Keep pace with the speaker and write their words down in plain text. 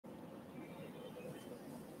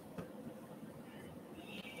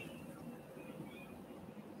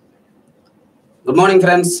Good morning,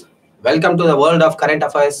 friends. Welcome to the world of current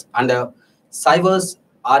affairs under Syevrs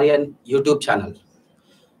Aryan YouTube channel.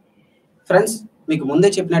 Friends, మీకు ముందే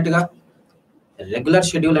చెప్పినట్టుగా regular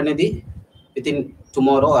schedule అనేది within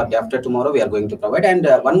tomorrow or after tomorrow we are going to provide. And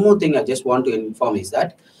one more thing I just want to inform is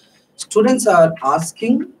that students are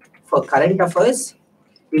asking for current affairs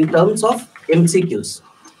in terms of MCQs.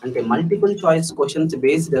 అంటే multiple choice questions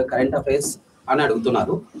based current affairs అని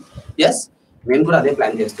అడుగుతున్నారు. Yes, మేము కూడా అదే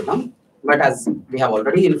plan చేస్తున్నాం. But as we have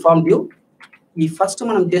already informed you, ఈ first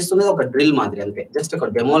మనం చేస్తున్నది ఒక డ్రిల్ మాదిరి అంతే, జస్ట్ ఒక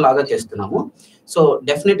డెమో లాగా చేస్తున్నాము. సో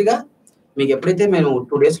డెఫినెట్ గా మీకు ఎప్పుడైతే మేము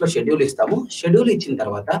 2 days లో షెడ్యూల్ ఇస్తామో, షెడ్యూల్ ఇచ్చిన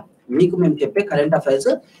తర్వాత మీకు మేము చెప్పే కరెంట్ అఫైర్స్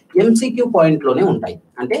MCQ పాయింట్ లోనే ఉంటాయి,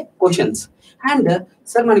 అంటే క్వశ్చన్స్. అండ్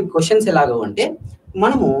సార్ మనకి క్వశ్చన్స్ ఎలాగో అంటే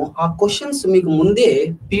మనము ఆ క్వశ్చన్స్ మీకు ముందే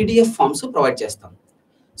PDF ఫామ్స్ ప్రొవైడ్ చేస్తాం.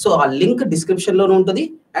 సో ఆ లింక్ డిస్క్రిప్షన్ లోనే ఉంటుంది.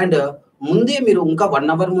 అండ్ ముందే మీరు ఇంకా 1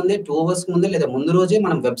 hour ముందే, 2 hours ముందే, లేదా ముందు రోజే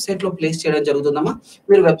మనం వెబ్సైట్ లో ప్లేస్ చేయడం జరుగుతుందమ్మా.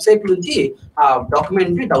 మీరు వెబ్సైట్ నుంచి ఆ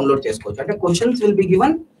డాక్యుమెంట్ ని డౌన్లోడ్ చేసుకోవచ్చు. అంటే questions will be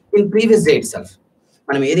given in previous day it self.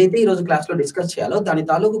 మనం ఏదైతే ఈ రోజు క్లాస్ లో డిస్కస్ చేయాలో దాని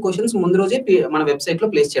తాలూకు క్వశ్చన్స్ ముందు రోజే మన వెబ్సైట్ లో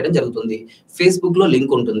ప్లేస్ చేయడం జరుగుతుంది. ఫేస్బుక్ లో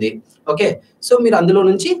లింక్ ఉంటుంది. ఓకే, సో మీరు అందులో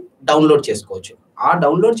నుంచి డౌన్లోడ్ చేసుకోవచ్చు. ఆ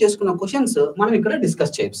డౌన్లోడ్ చేసుకున్న క్వశ్చన్స్ మనం ఇక్కడ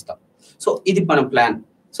డిస్కస్ చేస్తాం. సో ఇది మన plan.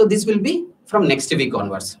 So this will be from next week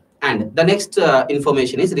onwards. And the next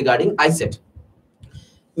information is regarding ISET.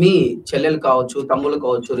 మీ చెల్లెలు కావచ్చు, తమ్ముళ్ళు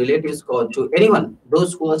కావచ్చు, రిలేటివ్స్ కావచ్చు, anyone,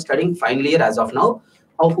 those who are studying final year as of now,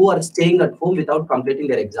 or who are staying at home without completing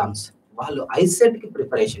their exams, వాళ్ళు ISET కి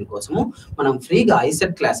preparation కోసము మనం ఫ్రీగా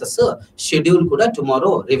ISET క్లాసెస్ షెడ్యూల్ కూడా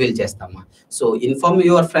టుమారో రివీల్ చేస్తామా. So inform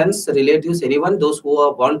your friends, relatives, anyone, those who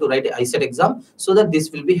want to write ISET exam, so that this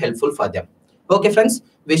will be helpful for them. Okay friends,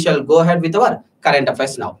 we shall go ahead with our current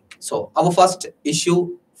affairs now. So our first issue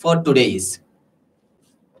for today is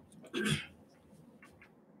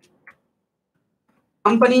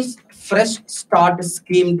Companies Fresh Start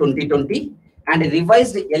Scheme 2020 and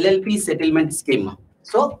Revised LLP Settlement Scheme.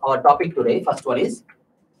 So our topic today, first one is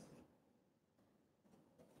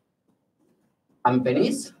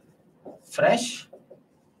Companies Fresh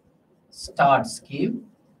Start Scheme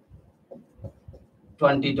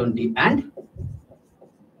 2020 and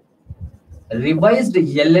Revised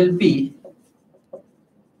LLP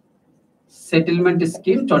Settlement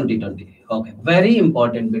Scheme 2020. Okay, very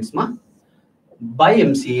important bits ma. By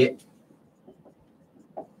MCA.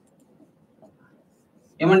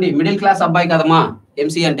 ఏమండి middle class అబ్బాయి కదమ్మా.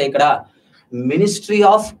 MCA అంటే ఇక్కడ ministry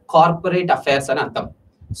of corporate affairs అని అర్థం.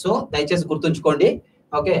 So దయచేసి గుర్తుంచుకోండి.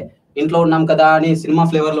 Okay, ఇంట్లో ఉన్నాం కదా అని సినిమా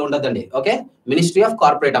ఫ్లేవర్ లో ఉండదండి. Okay, ministry of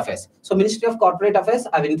corporate affairs. So ministry of corporate affairs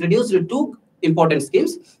I have introduced 2 important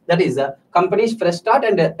schemes, that is Companies Fresh Start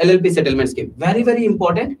and LLP Settlement Scheme. Very very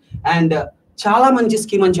important and చాలా మంచి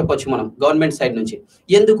scheme అని చెప్పొచ్చు మనం government side నుంచి.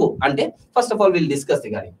 ఎందుకు అంటే first of all will discuss the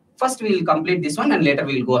గాని first will complete this one and later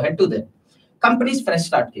will go head to the companies fresh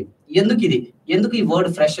start scheme. ఎందుకు ఈ వర్డ్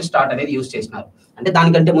ఫ్రెష్ స్టార్ట్ అనేది యూజ్ చేసినారు అంటే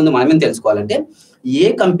దానికంటే ముందు మనం ఏం తెలుసుకోవాలంటే ఏ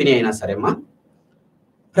కంపెనీ అయినా సరేమా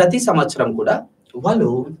ప్రతి సంవత్సరం కూడా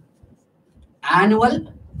వాళ్ళు యాన్యువల్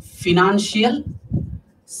ఫినాన్షియల్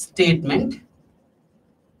స్టేట్మెంట్,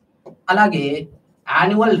 అలాగే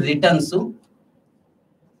యాన్యువల్ రిటర్న్స్,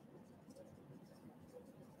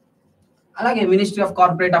 అలాగే ministry of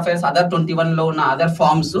corporate affairs other 21 లో ఉన్న అదర్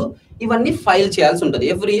ఫార్మ్స్ ఇవన్నీ ఫైల్ చేయాల్సి ఉంటుంది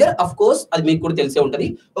ఎవ్రీ ఇయర్. అఫ్ కోర్స్ అది మీకు కూడా తెలిసే ఉంటుంది.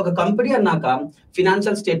 ఒక కంపెనీ అన్నాక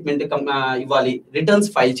ఫినాన్షియల్ స్టేట్మెంట్ ఇవ్వాలి, రిటర్న్స్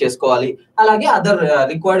ఫైల్ చేసుకోవాలి, అలాగే other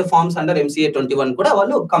required forms under MCA 21 కూడా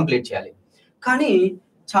వాళ్ళు కంప్లీట్ చేయాలి. కానీ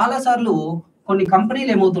చాలా సార్లు కొన్ని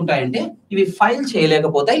కంపెనీలు ఏమవుతుంటాయంటే ఇవి ఫైల్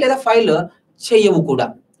చేయలేకపోతాయి లేదా ఫైల్ చేయవు కూడా.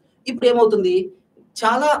 ఇప్పుడు ఏమవుతుంది,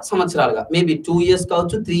 చాలా సంవత్సరాలుగా మేబీ 2 years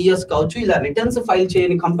కావచ్చు, 3 years కావచ్చు, ఇలా రిటర్న్స్ ఫైల్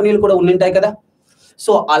చేయని కంపెనీలు కూడా ఉండింటాయి కదా.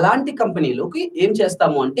 సో అలాంటి కంపెనీలకి ఏం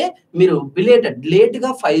చేస్తాము అంటే మీరు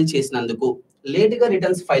లేట్గా ఫైల్ చేసినందుకు, లేట్గా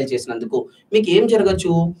రిటర్న్స్ ఫైల్ చేసినందుకు మీకు ఏం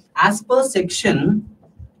జరగచ్చు, as per section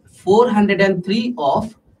 403 of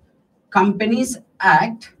companies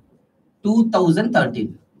act 2013.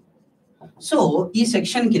 So ఈ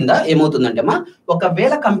సెక్షన్ కింద ఏమవుతుందంటే అమ్మా,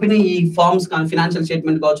 ఒకవేళ కంపెనీ ఈ ఫార్మ్స్ కానీ ఫినాన్షియల్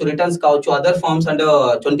స్టేట్మెంట్ కావచ్చు, రిటర్న్స్ కావచ్చు, అదర్ ఫార్మ్స్ అండర్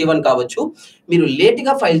 21 కావచ్చు, మీరు లేట్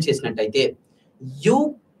గా ఫైల్ చేసినట్టయితే you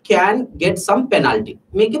can get some penalty.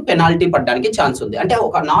 మీకు పెనాల్టీ పడడానికి ఛాన్స్ ఉంది. అంటే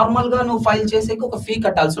ఒక నార్మల్ గా నువ్వు ఫైల్ చేసేకి ఒక ఫీ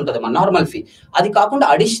కట్టాల్సి ఉంటుంది అమ్మా, నార్మల్ ఫీ. అది కాకుండా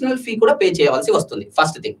అడిషనల్ ఫీ కూడా పే చేయవలసి వస్తుంది,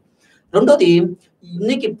 ఫస్ట్ థింగ్. రెండోది,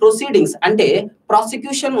 నీకు ప్రొసీడింగ్స్ అంటే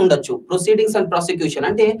ప్రాసిక్యూషన్ ఉండొచ్చు. ప్రొసీడింగ్స్ అండ్ ప్రాసిక్యూషన్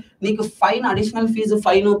అంటే నీకు fine, additional fee,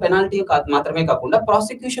 fine, penalty మాత్రమే కాకుండా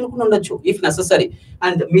ప్రాసిక్యూషన్ కూడా ఉండొచ్చు ఇఫ్ నెసెసరీ.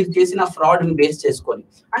 అండ్ మీరు చేసిన ఫ్రాడ్ ని బేస్ చేసుకొని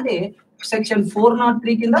అంటే సెక్షన్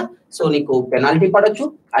 403 కింద సో నీకు పెనాల్టీ పడొచ్చు,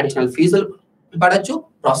 అడిషనల్ ఫీజులు పడొచ్చు,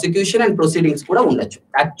 ప్రాసిక్యూషన్ అండ్ ప్రొసీడింగ్స్ కూడా ఉండొచ్చు.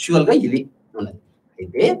 యాక్చువల్ గా ఇది ఉన్నది.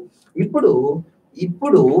 అయితే ఇప్పుడు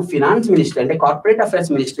ఇప్పుడు ఫినాన్స్ మినిస్టర్ అంటే కార్పొరేట్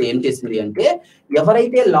అఫైర్స్ మినిస్టర్ ఏం చేసింది అంటే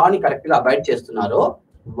ఎవరైతే లాని కరెక్ట్ గా అవాయిడ్ చేస్తున్నారో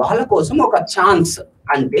వాళ్ళ కోసం ఒక ఛాన్స్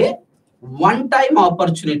అంటే వన్ టైం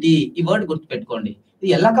ఆపర్చునిటీ, ఈ వర్డ్ గుర్తుపెట్టుకోండి,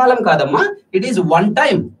 ఇది ఎల్లకాలం కాదమ్మా, it is one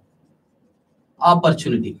time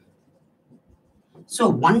opportunity. So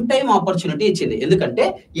one time opportunity ఇచ్చింది. ఎందుకంటే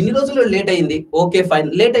ఇన్ని రోజులు లేట్ అయింది, ఓకే ఫైన్,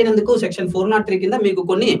 లేట్ అయినందుకు సెక్షన్ 403 కింద మీకు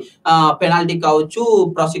కొన్ని పెనాల్టీ కావచ్చు,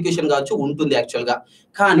 ప్రాసిక్యూషన్ కావచ్చు ఉంటుంది యాక్చువల్ గా.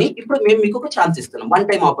 కానీ ఇప్పుడు మేము మీకు ఒక ఛాన్స్ ఇస్తున్నాం, వన్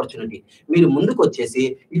టైం ఆపర్చునిటీ. మీరు ముందుకు వచ్చేసి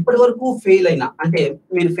ఇప్పటి వరకు ఫెయిల్ అయిన, అంటే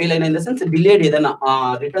మీరు ఫెయిల్ అయిన ఇన్ ద సెన్స్ డిలేడ్ ఏదైనా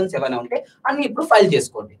రిటర్న్స్ ఏమైనా ఉంటే అన్ని ఇప్పుడు ఫైల్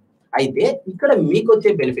చేసుకోండి. అయితే ఇక్కడ మీకు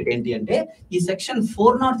వచ్చే బెనిఫిట్ ఏంటి అంటే ఈ సెక్షన్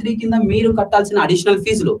 403 కింద మీరు కట్టాల్సిన అడిషనల్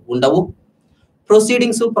ఫీజులు ఉండవు,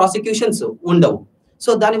 ప్రొసీడింగ్స్ ప్రాసిక్యూషన్స్ ఉండవు.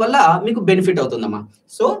 సో దానివల్ల మీకు బెనిఫిట్ అవుతుందమ్మా.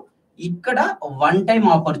 సో ఇక్కడ వన్ టైం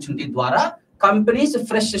ఆపర్చునిటీ ద్వారా కంపెనీస్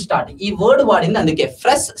ఫ్రెష్ స్టార్ట్, ఈ వర్డ్ వాడింది అందుకే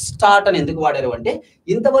ఫ్రెష్ స్టార్ట్ అని ఎందుకు వాడారు అంటే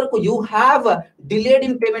ఇంతవరకు you have delayed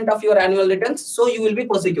in payment of your annual returns, so you will be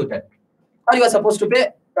prosecuted are you are suppose to pay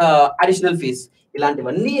additional fees.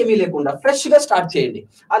 ఇలాంటివన్నీ ఏమీ లేకుండా ఫ్రెష్ గా స్టార్ట్ చేయండి.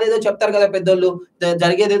 అదేదో చెప్తారు కదా పెద్దోళ్ళు,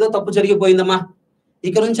 జరిగేదేదో తప్పు జరిగిపోయిందమ్మా,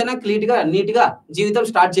 ఇక నుంచైనా క్లీట్ గా నీట్ గా జీవితం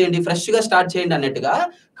స్టార్ట్ చేయండి, ఫ్రెష్ గా స్టార్ట్ చేయండి అన్నట్టుగా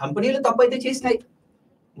కంపెనీలు తప్పు అయితే చేసినాయి,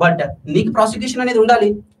 బట్ నీకు ప్రాసిక్యూషన్ అనేది ఉండాలి.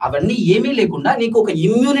 అవన్నీ ఏమీ లేకుండా నీకు ఒక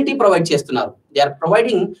ఇమ్యూనిటీ ప్రొవైడ్ చేస్తున్నారు. They are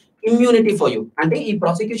providing immunity for you. అంటే ఈ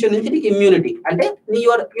ప్రాసిక్యూషన్ నుంచి నీకు ఇమ్యూనిటీ, అంటే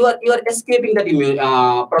యువర్ ఎస్కేపింగ్ దట్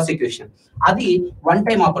ప్రాసిక్యూషన్. అది వన్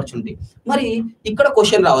టైం ఆపర్చునిటీ. మరి ఇక్కడ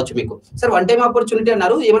క్వశ్చన్ రావచ్చు మీకు, సార్ వన్ టైం ఆపర్చునిటీ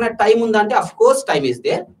అన్నారు, ఏమైనా టైం ఉందా అంటే of course time is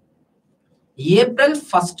there. April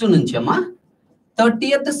 1st నుంచి అమ్మా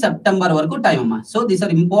 30th సెప్టెంబర్ వరకు టైం అమ్మా. So these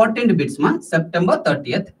are important bits మా, September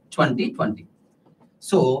 30th 2020.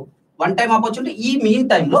 So one time opportunity. ఈ మీన్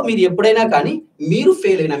టైంలో మీరు ఎప్పుడైనా కానీ మీరు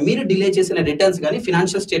ఫెయిల్ అయినా, మీరు డిలే చేసిన రిటర్న్స్ కానీ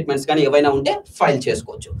ఫినాన్షియల్ స్టేట్మెంట్స్ కానీ ఏవైనా ఉంటే ఫైల్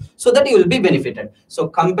చేసుకోవచ్చు. So that you will be benefited. So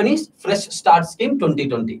companies fresh start scheme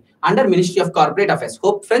 2020 under ministry of corporate affairs.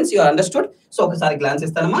 Hope friends you understood. So ఒకసారి గ్లాన్స్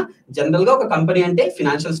ఇస్తానమ్మా. జనరల్ గా ఒక కంపెనీ అంటే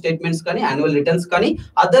ఫినాన్షియల్ స్టేట్మెంట్స్ కానీ యాన్యువల్ రిటర్న్స్ కానీ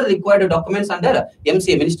other required documents under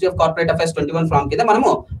MCA ministry of corporate affairs 21 form కింద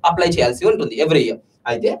మనము apply చేయాల్సి ఉంటుంది ఎవ్రీ ఇయర్.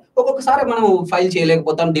 అయితే ఒక్కొక్కసారి మనం ఫైల్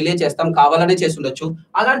చేయలేకపోతాం, డిలే చేస్తాం, కావాలనే చేసి ఉండొచ్చు.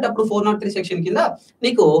 అలాంటప్పుడు 403 సెక్షన్ కింద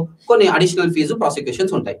నీకు కొన్ని అడిషనల్ ఫీజు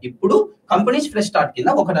ప్రాసిక్యూషన్స్ ఉంటాయి. ఇప్పుడు కంపెనీస్ ఫ్రెష్ స్టార్ట్ కింద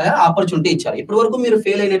ఒక ఆపర్చునిటీ ఇచ్చారు. ఇప్పటి వరకు మీరు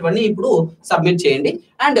ఫెయిల్ అయినవన్నీ ఇప్పుడు సబ్మిట్ చేయండి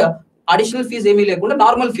అండ్ అడిషనల్ ఫీజు ఏమీ లేకుండా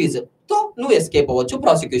నార్మల్ ఫీజు తో నువ్వు ఎస్కేప్ అవ్వచ్చు,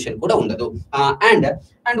 ప్రాసిక్యూషన్ కూడా ఉండదు. And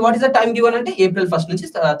what is the time given అంటే April 1st నుంచి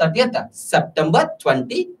 30th September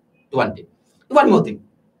 2020. One more thing,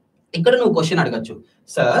 ఇక్కడ నువ్వు క్వశ్చన్ అడగచ్చు,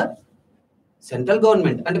 సార్ సెంట్రల్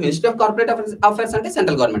గవర్నమెంట్ అంటే మినిస్ట్రీ ఆఫ్ కార్పొరేట్ అఫైర్స్ అంటే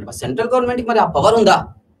సెంట్రల్ గవర్నమెంట్, సెంట్రల్ గవర్నమెంట్ మరి ఆ పవర్ ఉందా?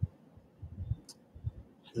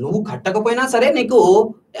 నువ్వు కట్టకపోయినా సరే నీకు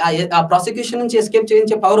ఆ ప్రాసిక్యూషన్ నుంచి ఎస్కేప్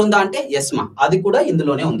చేయించే పవర్ ఉందా అంటే ఎస్ మా, అది కూడా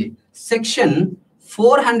ఇందులోనే ఉంది. Section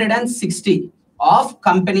 460 of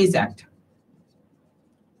companies act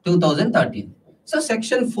 2013. So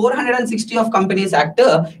section 460 of Companies Act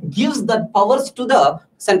gives that powers to the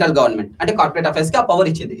central government. అంటే కార్పొరేట్ అఫైర్స్ కి ఆ పవర్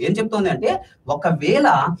ఇచ్చింది. ఏం చెప్తోంది అంటే ఒకవేళ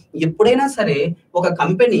ఎప్పుడైనా సరే ఒక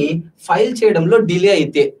కంపెనీ ఫైల్ చేయడంలో డిలే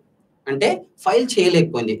అయితే, అంటే ఫైల్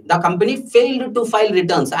చేయలేకపోయింది, the company failed to file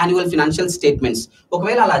returns annual financial statements,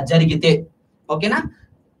 ఒకవేళ అలా జరిగితే ఓకేనా,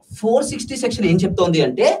 460 సెక్షన్ ఏం చెప్తోంది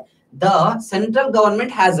అంటే the central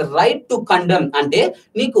government has right to condemn, అంటే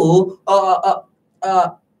నీకు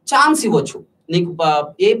ఛాన్స్ ఇవ్వచ్చు, నీకు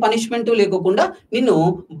ఏ పనిష్మెంట్ లేకోకుండా నిన్ను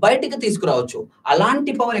బయటికి తీసుకురావచ్చు.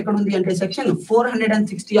 అలాంటి పవర్ ఎక్కడ ఉంది అంటే section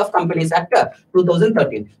 460 of companies act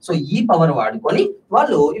 2013. So ఈ పవర్ వాడుకొని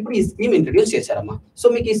వాళ్ళు ఇప్పుడు ఈ స్కీమ్ ఇంట్రడ్యూస్ చేశారమ్మా. సో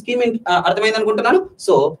మీకు ఈ స్కీమ్ అర్థమైంది అనుకుంటున్నాను.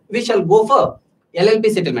 So we shall go for LLP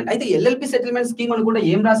settlement. అయితే LLP సెటిల్మెంట్ స్కీమ్ అనుకుంటే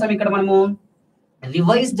ఏం రాసాం ఇక్కడ మనము,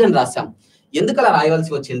 రివైజ్డ్ అని రాసాం. ఎందుకు అలా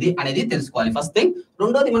రాయవలసి వచ్చింది అనేది తెలుసుకోవాలి ఫస్ట్ థింగ్.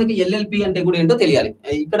 రెండోది మనకి LLP అంటే కూడా ఏంటో తెలియాలి.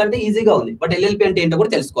 ఇక్కడ అంటే ఈజీగా ఉంది, బట్ LLP అంటే ఏంటో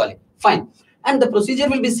కూడా తెలుసుకోవాలి. Fine. And the procedure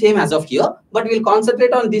will be same as of here, but we'll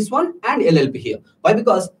concentrate on this one and LLP here. Why?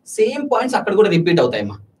 Because same points akkada kuda repeat avutayi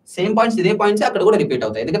ma. Same points ide points akkada kuda repeat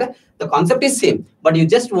avutayi. Endukante the concept is same, but you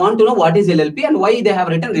just want to know what is LLP and why they have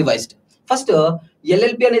written revised. First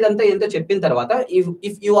LLP అనేది అంతా ఏంటో చెప్పిన తర్వాత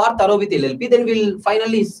if you are thorough with LLP, then we'll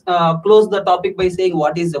finally close the topic by saying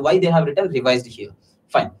why they have written revised here.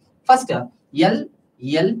 Fine. First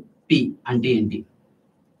LLP అంటే ఏంటి?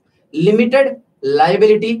 Limited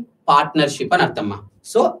liability partnership అని అర్థమ్మా.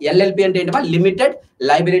 So LLP అంటే ఏంటమ్మా, limited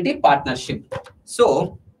liability partnership. So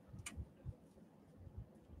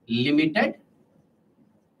limited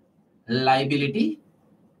liability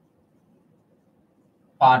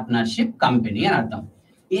partnership company అని అర్థం.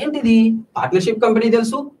 ఏంటిది? Partnership company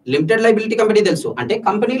తెలుసు, limited liability company తెలుసు. అంటే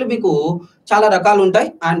కంపెనీలు మీకు చాలా రకాలు ఉంటాయి.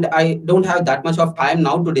 And I don't have that much of time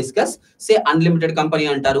now to discuss. Say unlimited company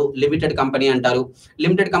అంటారు, లిమిటెడ్ కంపెనీ అంటారు.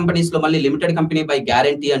 లిమిటెడ్ కంపెనీస్ లో మళ్ళీ లిమిటెడ్ కంపెనీ బై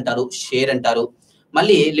గ్యారంటీ అంటారు, షేర్ అంటారు.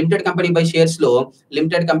 మళ్ళీ లిమిటెడ్ కంపెనీ బై షేర్స్ లో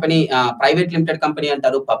limited company, private limited company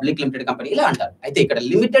అంటారు, public limited company ఇలా అంటారు. అయితే ఇక్కడ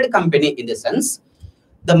limited company in the sense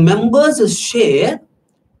the members share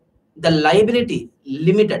the liability.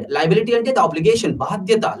 Limited liability అంటే ద ఆబ్లిగేషన్,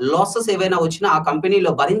 బాధ్యత. లాసెస్ ఏవైనా వచ్చినా ఆ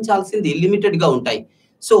కంపెనీలో భరించాల్సింది లిమిటెడ్ గా ఉంటాయి.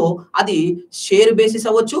 సో అది షేర్ బేసిస్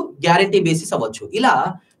అవ్వచ్చు, గ్యారంటీ బేసిస్ అవ్వచ్చు. ఇలా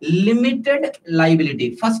లిమిటెడ్ లయబిలిటీ.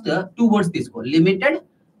 ఫస్ట్ 2 వర్డ్స్ తీసుకో, లిమిటెడ్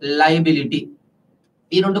లయబిలిటీ.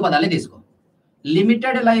 ఈ 2 పదాలే తీసుకో.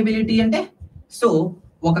 లిమిటెడ్ లయబిలిటీ అంటే సో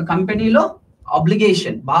ఒక కంపెనీలో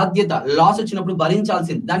ఆబ్లిగేషన్, బాధ్యత, లాస్ వచ్చినప్పుడు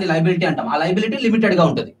భరించాల్సింది, దాన్ని లయబిలిటీ అంటాం. ఆ లయబిలిటీ లిమిటెడ్ గా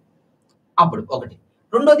ఉంటుంది. అప్పుడు ఒకటి.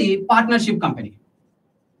 రెండోది partnership company.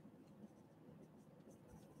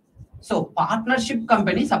 So partnership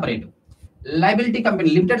company separate, liability company,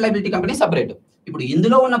 limited liability company separate. ఇప్పుడు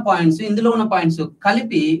ఇందులో ఉన్న పాయింట్స్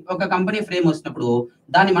కలిపి ఒక కంపెనీ ఫ్రేమ్ వచ్చినప్పుడు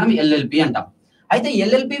దాన్ని మనం ఎల్ఎల్పి అంటాం. అయితే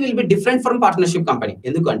LLP will be different from partnership company.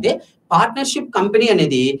 ఎందుకంటే పార్ట్నర్షిప్ కంపెనీ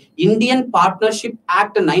అనేది ఇండియన్ పార్ట్నర్షిప్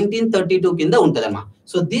యాక్ట్ 1932 కింద ఉంటదన్నమాట.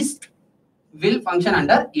 So this will function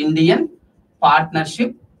under Indian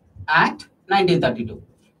partnership act 1932.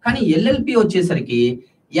 కానీ ఎల్ఎల్పి వచ్చేసరికి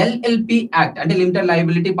ఎల్ఎల్పి యాక్ట్ అంటే లిమిటెడ్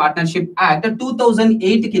లయబిలిటీ పార్ట్నర్షిప్ యాక్ట్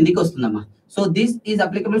 2008 కిందికి వస్తుందమ్మా. So this is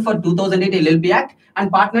applicable for 2008 LLP Act and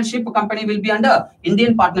partnership company will be under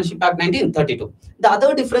Indian Partnership Act 1932. The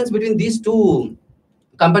other difference between these two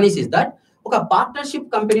companies is that ఒక partnership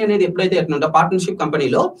company అనేది ఎప్పుడైతే ఎట్లుంటో partnership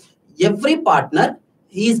కంపెనీలో every partner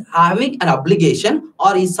is having an obligation or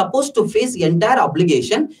is supposed to face entire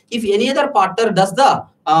obligation if any other partner does the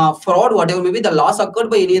fraud, whatever may be the loss occurred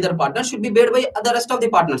by any other partner should be paid by the rest of the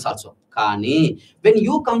partners also. కానీ when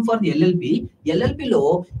you come for the LLP లో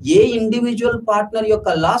ఏ individual partner యొక్క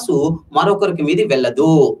loss మరొకరికి మీది వెళ్ళదు.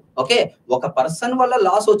 Okay, ఒక person వల్ల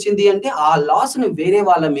loss వచ్చింది అంటే ఆ లాస్ ని వేరే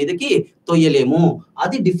వాళ్ళ మీదకి తొయ్యలేము.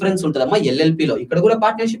 అది డిఫరెన్స్ ఉంటదమ్మా ఎల్ఎల్పిలో. ఇక్కడ కూడా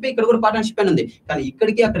పార్ట్నర్షిప్, ఇక్కడ కూడా పార్ట్నర్షిప్ అని ఉంది, కానీ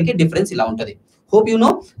ఇక్కడికి అక్కడికి డిఫరెన్స్ ఇలా ఉంటది. Hope you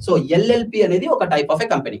know. So LLP అనేది ఒక టైప్ ఆఫ్ ఎ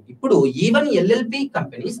కంపెనీ. ఇప్పుడు even LLP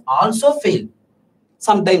companies also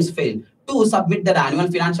sometimes fail to submit their annual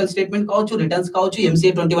financial statement కావచ్చు, రిటర్న్స్ కావచ్చు,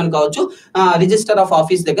 MCA 21 కావచ్చు, రిజిస్టర్ ఆఫ్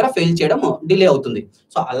ఆఫీస్ దగ్గర ఫెయిల్ చేయడం డిలే అవుతుంది.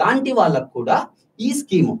 సో అలాంటి వాళ్ళకు కూడా ఈ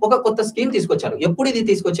స్కీమ్, ఒక కొత్త స్కీమ్ తీసుకొచ్చారు. ఎప్పుడు ఇది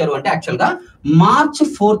తీసుకొచ్చారు అంటే యాక్చువల్ గా March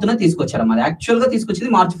 4th తీసుకొచ్చారు. మరి యాక్చువల్ గా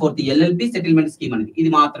తీసుకొచ్చింది March 4th LLP settlement scheme అనేది.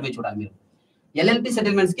 ఇది మాత్రమే చూడాలి మీరు. LLP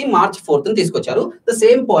settlement scheme March 4th తీసుకొచ్చారు. The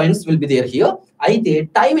same points will be there here. అయితే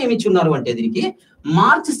టైం ఏమి ఇచ్చున్నారు అంటే దీనికి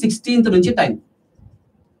March 16th నుంచి టైం,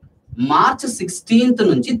 March 16th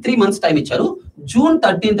నుంచి 3 months టైం ఇచ్చారు. June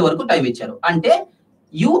 13th వరకు టైం ఇచ్చారు. అంటే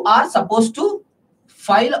you are suppose to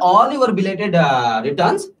file all your belated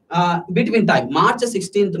returns between time March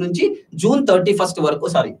 16th నుంచి June 31st వరకు,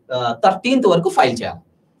 13th వరకు ఫైల్ చేయాలి.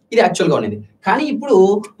 ఇది యాక్చువల్ గా ఉన్నది. కానీ ఇప్పుడు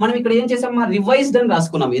మనం ఇక్కడ ఏం చేసాం, రివైజ్డ్ అని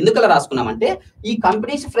రాసుకున్నాం. ఎందుకు అలా రాసుకున్నామంటే ఈ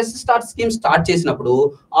companies fresh start scheme start చేసినప్పుడు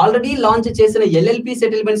ఆల్రెడీ లాంచ్ చేసిన ఎల్ఎల్పి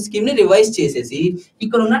సెటిల్మెంట్ స్కీమ్ ని రివైజ్ చేసేసి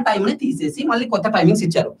ఇక్కడ ఉన్న టైం ని తీసేసి మళ్ళీ కొత్త టైమింగ్స్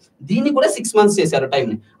ఇచ్చారు. దీన్ని కూడా 6 months చేశారు టైం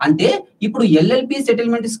ని. అంటే ఇప్పుడు ఎల్ఎల్పి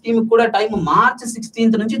సెటిల్మెంట్ స్కీమ్ కూడా టైం March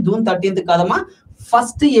 16th నుంచి June 13th కాదమ్మా,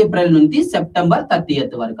 1st April నుంచి September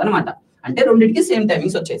 30th వరకు అనమాట. అంటే రెండింటికి సేమ్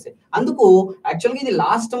టైమింగ్స్ వచ్చేసాయి. అందుకు యాక్చువల్గా ఇది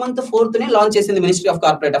లాస్ట్ మంత్ 4th లాంచ్ చేసింది మినిస్ట్రీ ఆఫ్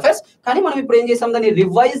కార్పొరేట్ అఫైర్స్. కానీ మనం ఇప్పుడు ఏం చేసాం, దాన్ని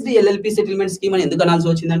రివైజ్డ్ ఎల్ఎల్పి సెటిల్మెంట్ స్కీమ్ అని ఎందుకు అనాల్సి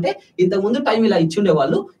వచ్చిందంటే ఇంతకు ముందు టైం ఇలా ఇచ్చిండే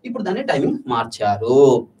వాళ్ళు, ఇప్పుడు దాన్ని టైమింగ్ మార్చారు.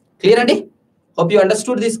 క్లియర్ అండి? Hope you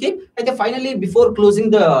understood this scheme. అయితే finally before closing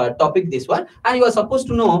the topic this one, and you are supposed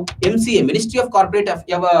to know MCA Ministry of Corporate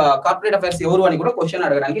Affairs ఎవరు అని కూడా క్వశ్చన్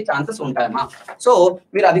అడగడానికి ఛాన్సెస్ ఉంటాయమ్మా. సో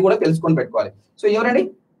మీరు అది కూడా తెలుసుకొని పెట్టుకోవాలి. సో ఎవరండి?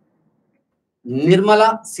 Nirmala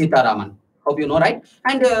Sitharaman. Hope you know, right?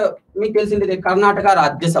 And మీకు తెలిసింది కర్ణాటక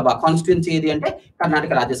రాజ్యసభ కాన్స్టిట్యున్సీ ఏది అంటే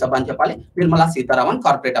కర్ణాటక రాజ్యసభ అని చెప్పాలి. Nirmala Sitharaman,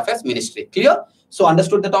 corporate affairs ministry. Clear? So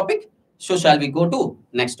understood the topic. So shall we go to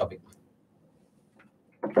next topic.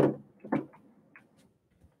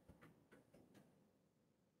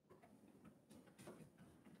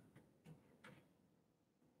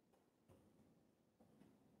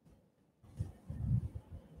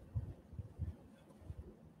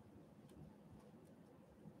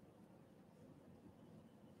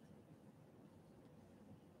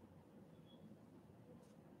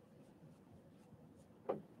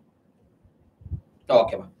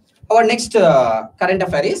 Okay. Our next current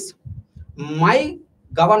affair is my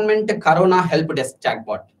government Corona help desk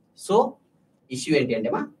chatbot. So issue enti ante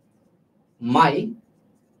ma my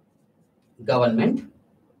government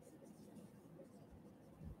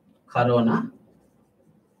Corona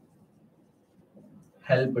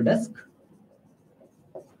help desk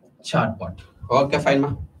chatbot. Okay, fine, ma.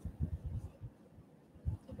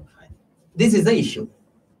 This is the issue.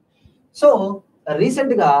 So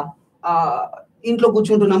రీసెంట్గా ఇంట్లో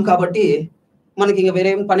కూర్చుంటున్నాం కాబట్టి మనకి ఇంకా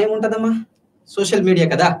వేరే పని ఏముంటుందమ్మా, social media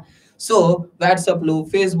కదా. So వాట్సాప్లు,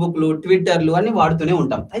 ఫేస్బుక్లు, ట్విట్టర్లు అన్ని వాడుతూనే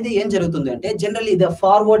ఉంటాం. అయితే ఏం జరుగుతుంది అంటే generally the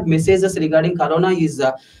forward messages regarding corona is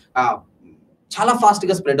చాలా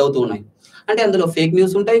ఫాస్ట్గా స్ప్రెడ్ అవుతూ ఉన్నాయి. అంటే అందులో ఫేక్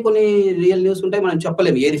న్యూస్ ఉంటాయి, కొన్ని రియల్ న్యూస్ ఉంటాయి, మనం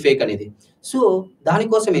చెప్పలేము ఏది ఫేక్ అనేది. సో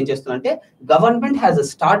దానికోసం ఏం చేస్తుందంటే government has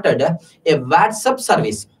started a WhatsApp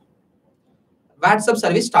service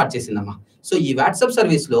start చేసిందమ్మా. So ఈ వాట్సాప్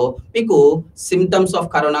సర్వీస్ లో మీకు సిమ్టమ్స్ ఆఫ్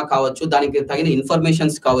కరోనా కావచ్చు, దానికి తగిన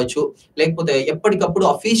ఇన్ఫర్మేషన్స్ కావచ్చు, లేకపోతే ఎప్పటికప్పుడు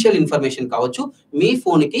అఫీషియల్ ఇన్ఫర్మేషన్ కావచ్చు, మీ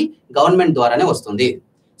ఫోన్ కి గవర్నమెంట్ ద్వారానే వస్తుంది.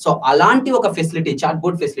 సో అలాంటి ఒక ఫెసిలిటీ, చాట్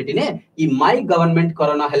బోట్ ఫెసిలిటీనే ఈ my government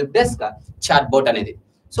corona help desk chat boat అనేది.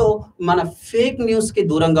 సో మన ఫేక్ న్యూస్ కి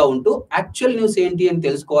దూరంగా ఉంటూ యాక్చువల్ న్యూస్ ఏంటి అని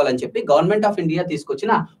తెలుసుకోవాలని చెప్పి గవర్నమెంట్ ఆఫ్ ఇండియా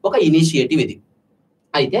తీసుకొచ్చిన ఒక ఇనిషియేటివ్ ఇది.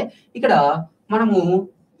 అయితే ఇక్కడ మనము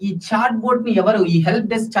ఈ చాట్ బోట్ ని ఎవరు, ఈ హెల్ప్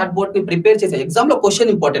డెస్క్ చాట్ బోట్ ని ప్రిపేర్ చేసే, ఎగ్జామ్ లో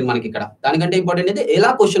క్వశ్చన్ ఇంపార్టెంట్ మనకి, ఇక్కడ దానికంటే ఇంపార్టెంట్ అయితే ఎలా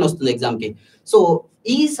క్వశ్చన్ వస్తుంది ఎగ్జామ్ కి. సో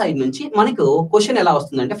ఈ సైడ్ నుంచి మనకు క్వశ్చన్ ఎలా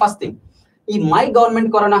వస్తుందంటే, ఫస్ట్ థింగ్ ఈ my government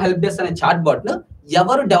corona help desk అనే చాట్ బోట్ ను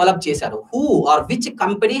ఎవరు డెవలప్ చేశారు, who are which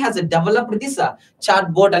company has developed this chat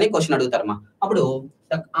boat అని క్వశ్చన్ అడుగుతారు మా. అప్పుడు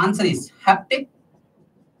the answer is haptic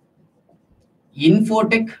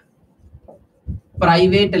Infotech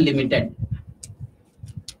private limited.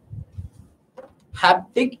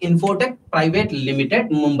 Haptic Infotech Private Limited,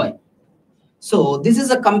 Mumbai. So this is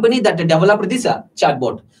a company that developed this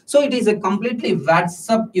chatbot. So it is a completely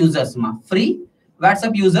WhatsApp users ma, free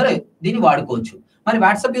WhatsApp user దీన్ని వాడుకోవచ్చు. మరి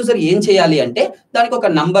WhatsApp user ఏం చేయాలి అంటే దానికి ఒక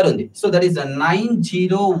number ఉంది. So that is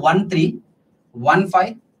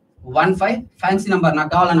 90131515 fancy number,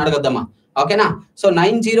 నాకు కావాలని అడగొద్దమ్మా, ఓకేనా. సో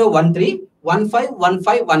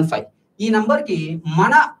 9013151515 ఈ నంబర్ కి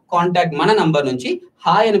మన కాంటాక్ట్, మన నంబర్ నుంచి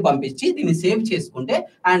హాయ్ అని పంపించి దీన్ని సేవ్ చేసుకుంటే,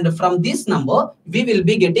 and from this number we will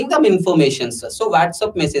be getting dum informations. So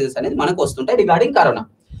WhatsApp messages అనేది మనకు వస్తుంటాయి regarding corona.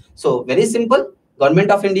 So very simple,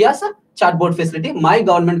 government of India's chat boat facility my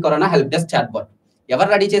government corona help desk chat boat ఎవరు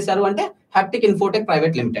ready చేశారు అంటే haptic Infotech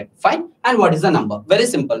private limited. Fine. And what is the number? Very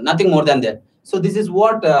simple, nothing more than there. So this is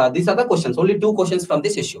what these are the questions, only 2 questions from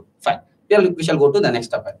this issue. Fine, we shall go to the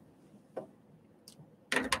next topic.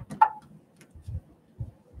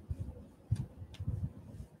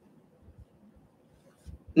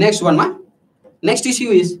 Next one, ma. Next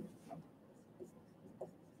issue is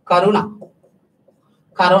corona.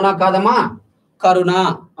 Corona కాదమ్మా, corona,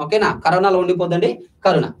 ఓకేనా. కరోనాలో ఉండిపోద్దండి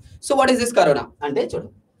corona. So what is this corona అంటే చూడు,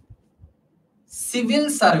 civil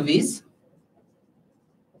service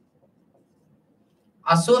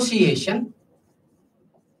association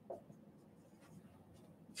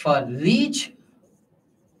for reach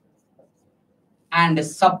and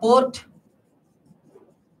support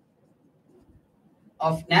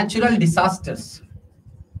of natural disasters.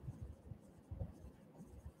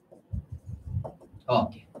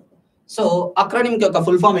 Okay. So acronym ki oka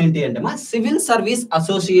full form enti ante ma, Civil Service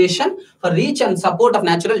Association for Reach and Support of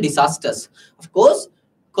Natural Disasters. Of course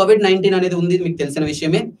COVID-19 అనేది ఉంది, మీకు తెలిసిన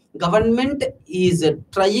విషయమే. Government is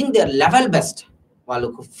trying their level best, వాళ్ళు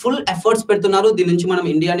full efforts పెడుతున్నారు దీని నుంచి మనం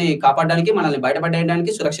ఇండియాని కాపాడడానికి, మనల్ని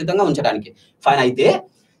బయటపడేయడానికి, సురక్షితంగా ఉంచడానికి. ఫైన్. అయితే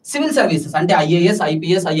సివిల్ సర్వీసెస్ అంటే ఐఏఎస్,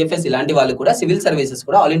 ఐపీఎస్, ఐఎఫ్ఎస్ ఇలాంటి వాళ్ళు కూడా, సివిల్ సర్వీసెస్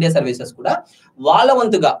కూడా, ఆల్ ఇండియా సర్వీసెస్ కూడా వాళ్ళ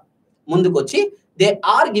వంతుగా ముందుకొచ్చి they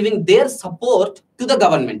are giving their support to the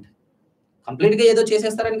government. Complete గా ఏదో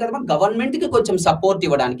చేసేస్తారని కదా, గవర్నమెంట్ కి కొంచెం సపోర్ట్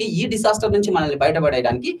ఇవ్వడానికి, ఈ డిసాస్టర్ నుంచి మనల్ని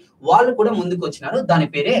బయటపడేయడానికి వాళ్ళు కూడా ముందుకు వచ్చినారు. దాని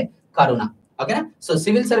పేరే కరోనా, ఓకేనా. So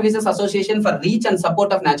civil services association for reach and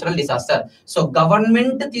support of natural disaster. So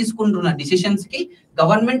government తీసుకుంటున్న డిసిషన్స్ కి,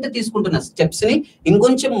 గవర్నమెంట్ తీసుకుంటున్న స్టెప్స్ ని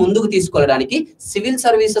ఇంకొంచెం ముందుకు తీసుకెళ్ళడానికి సివిల్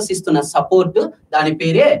సర్వీసెస్ ఇస్తున్న సపోర్ట్, దాని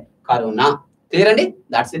పేరే కరోనా. క్లియర్ అండి?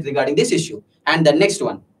 That's it regarding this issue. And the next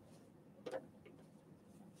one,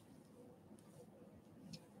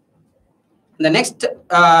 the next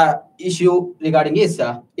issue regarding is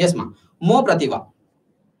yes ma, mo prativa,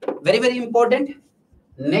 very very important.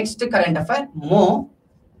 Next current affair, mo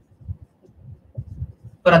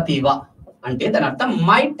prativa అంటే దాని అర్థం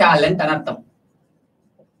my talent అని అర్థం,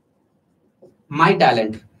 my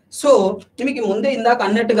talent. So మీకు ముందే ఇందాక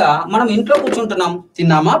అన్నట్టుగా మనం ఇంట్లో కూర్చుంటున్నాం,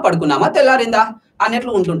 తిన్నామా, పడుకున్నామా, తెల్లారిందా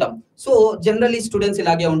అన్నట్లు ఉంటుంటాం. సో జనరల్లీ స్టూడెంట్స్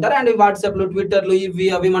ఇలాగే ఉంటారు. అండ్ వాట్సాప్లు, ట్విట్టర్లు ఇవి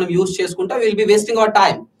అవి మనం యూజ్ చేసుకుంటా, will be wasting hour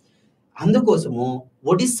time. అందుకోసము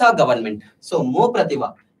ఒడిస్సా గవర్నమెంట్, సో మో ప్రతిభ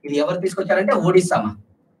ఇది ఎవరు తీసుకొచ్చారంటే ఒడిస్సా మా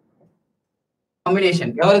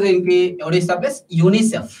కాంబినేషన్. ఎవరు దీనికి? Odisha plus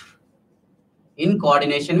UNICEF in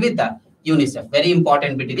coordination with UNICEF. Very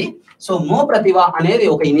important bit ఇది. సో మో ప్రతిభ అనేది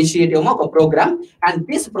ఒక ఇనిషియేటివ్, ఒక ప్రోగ్రామ్, అండ్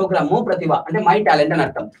దిస్ ప్రోగ్రామ్ మో ప్రతిభ అంటే మై టాలెంట్ అని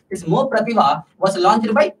అర్థం. దిస్ మో ప్రతిభ was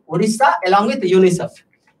launched by Odisha along with UNICEF.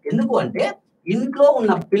 ఎందుకు అంటే ఇంట్లో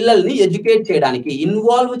ఉన్న పిల్లల్ని ఎడ్యుకేట్ చేయడానికి,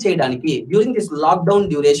 ఇన్వాల్వ్ చేయడానికి, డ్యూరింగ్ దిస్ లాక్డౌన్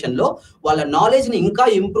డ్యూరేషన్ లో వాళ్ళ నాలెడ్జ్ ని ఇంకా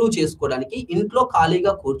ఇంప్రూవ్ చేసుకోవడానికి, ఇంట్లో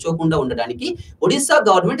ఖాళీగా కూర్చోకుండా ఉండడానికి Odisha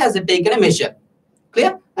government has taken a measure.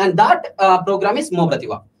 Clear? And that programme is మో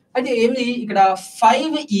ప్రతిభ. అయితే ఏంది ఇక్కడ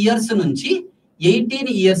 5 years నుంచి 18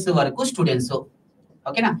 years వరకు స్టూడెంట్స్,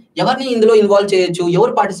 ఓకేనా, ఎవరిని ఇందులో ఇన్వాల్వ్ చేయొచ్చు,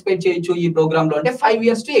 ఎవరు పార్టిసిపేట్ చేయొచ్చు ఈ ప్రోగ్రామ్ లో అంటే 5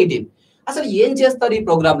 years to 18. అసలు ఏం చేస్తారు ఈ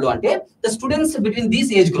ప్రోగ్రామ్ లో అంటే the students between these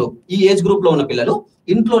age group, ఈ ఏజ్ గ్రూప్ లో ఉన్న పిల్లలు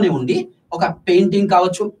ఇంట్లోనే ఉండి ఒక పెయింటింగ్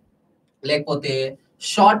కావచ్చు, లేకపోతే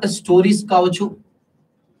షార్ట్ స్టోరీస్ కావచ్చు,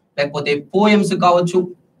 లేకపోతే పోయమ్స్ కావచ్చు,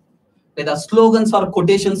 లేదా స్లోగన్స్ ఆర్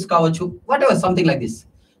కొటేషన్స్ కావచ్చు, what ever something like this.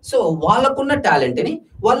 So వాళ్ళకున్న టాలెంట్ ని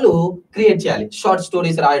వాళ్ళు క్రియేట్ చేయాలి. షార్ట్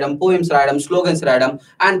స్టోరీస్ రాయడం, పోయమ్స్ రాయడం, స్లోగన్స్ రాయడం,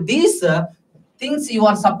 and these things you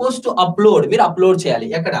are suppose to upload. మీరు అప్లోడ్ చేయాలి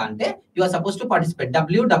ఎక్కడ అంటే you are suppose to participate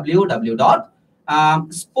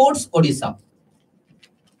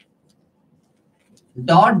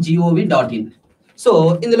www.sportsodisha.gov.in. So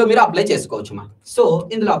ఇందులో మీరు అప్లై చేసుకోవచ్చు మా. సో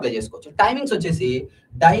ఇందులో అప్లై చేసుకోవచ్చు. టైమింగ్స్ వచ్చేసి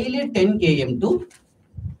డైలీ 10 AM to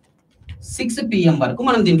 6 PM వరకు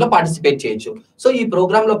మనం దీంట్లో పార్టిసిపేట్ చేయొచ్చు. సో ఈ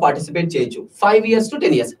ప్రోగ్రామ్ లో పార్టిసిపేట్ చేయొచ్చు 5 years to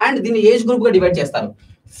 10 years. అండ్ దీన్ని ఏజ్ గ్రూప్ గా డివైడ్ చేస్తారు.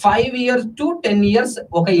 5 years to 10 years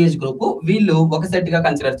ఒక ఏజ్ గ్రూప్, వీళ్ళు ఒక సెట్ గా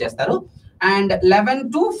కన్సిడర్ చేస్తారు. అండ్ 11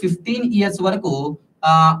 to 15 years వరకు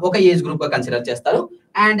ఒక ఏజ్ గ్రూప్ గా కన్సిడర్ చేస్తారు.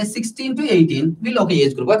 అండ్ 16 to 18 వీళ్ళు ఒక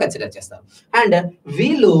ఏజ్ గ్రూప్ గా కన్సిడర్ చేస్తారు. అండ్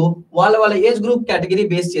వీళ్ళు వాళ్ళ ఏజ్ గ్రూప్ కేటగిరీ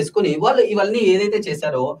బేస్ చేసుకుని వాళ్ళు ఇవన్నీ ఏదైతే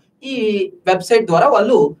చేశారో ఈ వెబ్సైట్ ద్వారా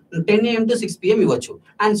వాళ్ళు 10 AM to 6 PM ఇవ్వచ్చు.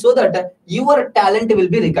 And so that your talent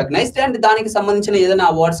will be recognised. And దానికి సంబంధించిన ఏదైనా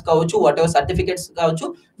అవార్డ్స్ కావచ్చు, వాట్ ఎవర్ సర్టిఫికేట్స్ కావచ్చు,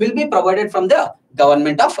 will be provided from the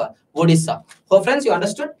government of Odisha. So friends, you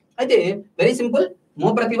understood. అయితే వెరీ సింపుల్, మో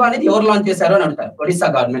ప్రతిభ అనేది ఎవరు లాంచ్ చేశారో అని అడుగుతారు. Odisha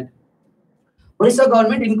government. Odisha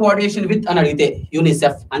government in coordination with అని అడిగితే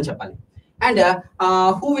యూనిసెఫ్ అని చెప్పాలి. And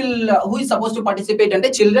who is suppose to participate అంటే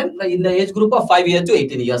children in the age group of 5 years to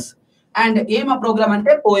 18 years. And ఏం ఆ ప్రోగ్రామ్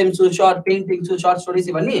అంటే poems, short paintings, short stories,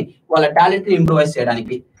 ఇవన్నీ వాళ్ళ టాలెంట్ ని ఇంప్రూవైజ్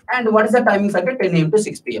చేయడానికి. And what is the timings అంటే 10 AM to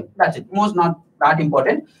 6 PM. That's it. Most not that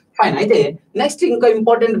important. Fine. అయితే next ఇంకా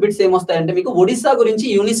ఇంపార్టెంట్ బిట్స్ ఏమొస్తాయంటే మీకు ఒడిస్సా గురించి,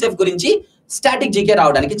 యూనిసెఫ్ గురించి స్టాటిక్ జీకే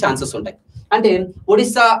రావడానికి ఛాన్సెస్ ఉంటాయి. అంటే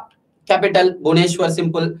Odisha capital Bhubaneswar,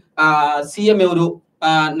 simple. CM ఎవరు?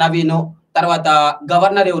 నవీన్. తర్వాత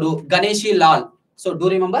గవర్నర్ ఎవరు? Ganeshi Lal. So do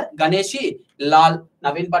remember Ganeshi Lal,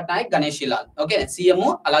 Naveen Patnaik, Ganeshi Lal. Okay, CM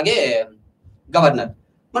అలాగే గవర్నర్.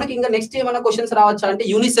 మనకి ఇంకా నెక్స్ట్ ఏమైనా క్వశ్చన్స్ రావచ్చా అంటే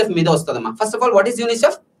యూనిసెఫ్ మీద వస్తుందమ్మా. First of all, what is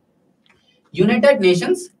UNICEF? United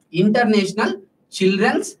nations international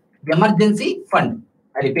children's emergency fund.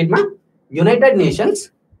 I repeat మా, United nations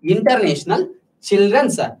international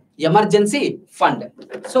children's emergency fund.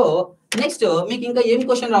 So next మీకు ఇంకా ఏం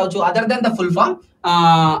క్వశ్చన్ రావచ్చు other then the full form?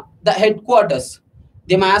 The head quarters.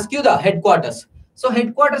 They may ask you the head quarters. So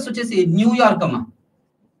head quarters వచ్చేసి New York అమ్మా.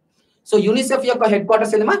 So UNICEF యొక్క head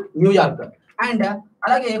quarters ఏదమ్మా? New York. And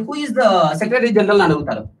అలాగే who is the secretary general అని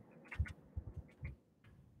అడుగుతారు.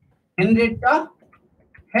 హెన్రిటా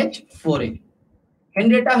H4A.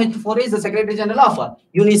 Henrietta H4A is the Secretary General of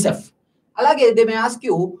UNICEF. అలాగే they may ask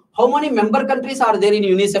you how many member countries are there in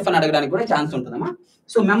UNICEF అని అడగడానికి కూడా chance ఉంటుందమ్మా.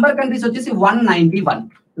 So member countries వచ్చేసి 191,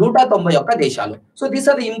 191 దేశాలు. So these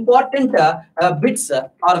are the important bits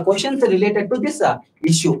or questions related to this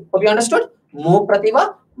issue. Hope you understood. మో ప్రతిభ,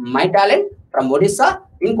 my talent from Odisha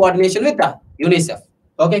in coordination with UNICEF.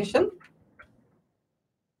 Okay Kishan.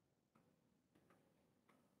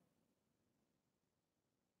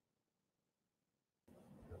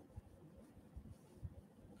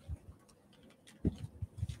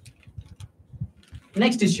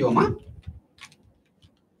 Next issue అమ్మా.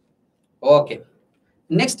 Okay,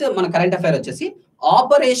 next మన current affair వచ్చేసి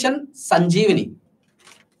operation Sanjeevini.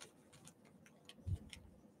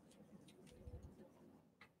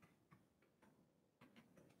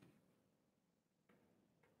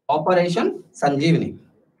 Operation Sanjeevini.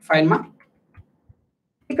 Fine మా.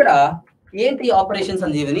 ఇక్కడ ఏంటి operation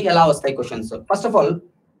Sanjeevini, ఎలా వస్తాయి questions? First of all,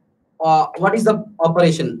 what is the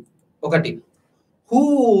operation? ఒకటి, who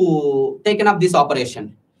taken up this operation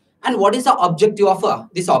and what is the objective of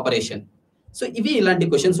this operation? So ఇవి ఇలాంటి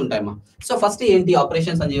క్వశ్చన్స్ ఉంటాయమ్మా. సో ఫస్ట్ ఏంటి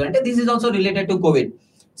ఆపరేషన్ సంజీవని అంటే this is also related to Covid.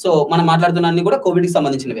 So మనం మాట్లాడుతున్న అన్ని కూడా Covid కి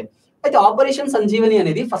సంబంధించినవే. అయితే ఆపరేషన్ సంజీవని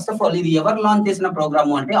అనేది ఫస్ట్ ఆఫ్ ఆల్ ఇది ఎవరు లాంచ్ చేసిన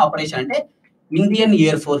ప్రోగ్రాము అంటే ఆపరేషన్ అంటే ఇండియన్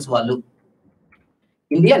ఎయిర్ ఫోర్స్ వాళ్ళు.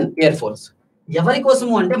 ఇండియన్ ఎయిర్ ఫోర్స్ ఎవరి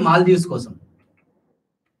కోసము అంటే మాల్దీవ్స్ కోసం,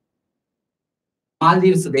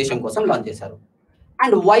 మాల్దీవ్స్ దేశం కోసం లాంచ్ చేశారు.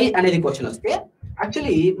 అండ్ వై అనేది క్వశ్చన్ వస్తే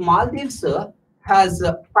actually Maldives has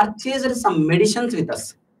purchased some medicines with us.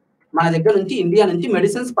 మన దగ్గర నుంచి ఇండియా నుంచి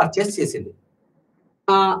మెడిసిన్స్ పర్చేస్ చేసింది.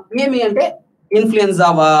 ఏమి అంటే ఇన్ఫ్లుయెన్జా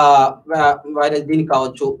వైరస్ దీనికి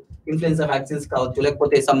కావచ్చు, ఇన్ఫ్లుయెన్జా వ్యాక్సిన్స్ కావచ్చు,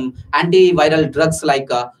 లేకపోతే some anti viral drugs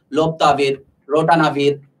like లోప్తావిర్,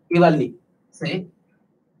 రోటానావిర్, ఇవన్నీ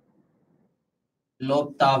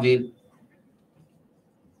లోప్తావిర్,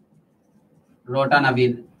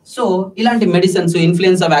 రోటానావిర్. సో ఇలాంటి మెడిసిన్స్,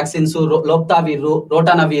 ఇన్ఫ్లుయెన్జా వ్యాక్సిన్స్, లోప్తావిర్,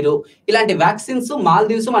 రోటానావిర్, ఇలాంటి వ్యాక్సిన్స్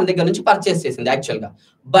మాల్దీవ్స్ మన దగ్గర నుంచి పర్చేస్ చేసింది యాక్చువల్ గా.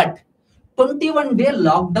 బట్ 21 day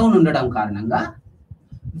లాక్డౌన్ ఉండడం కారణంగా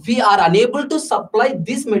we are unable to supply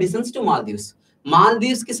these medicines to Maldives.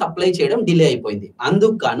 Maldives కి సప్లై చేయడం డిలే అయిపోయింది.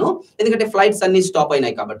 అందుకు గాను, ఎందుకంటే ఫ్లైట్స్ అన్ని స్టాప్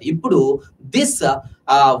అయినాయి కాబట్టి ఇప్పుడు this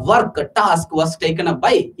work task was taken up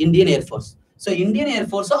by Indian air force. So Indian air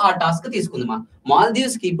force ఆ టాస్క్ తీసుకుంది.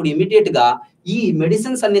 మాల్దీవ్స్ కి ఇప్పుడు ఇమీడియట్ గా ఈ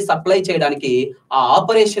మెడిసిన్స్ అన్ని సప్లై చేయడానికి ఆ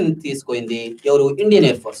ఆపరేషన్ తీసుకుంది ఎవరు? Indian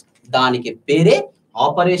air force. దానికి పేరే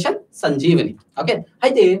ఆపరేషన్ సంజీవని. ఓకే,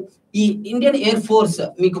 అయితే ఈ ఇండియన్ ఎయిర్ ఫోర్స్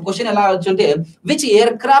మీకు క్వశ్చన్ ఎలా వచ్చుంటే which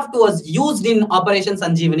air craft was used in operation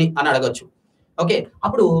Sanjeevani అని అడగొచ్చు. ఓకే,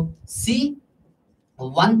 అప్పుడు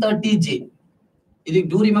C-130J, ఇది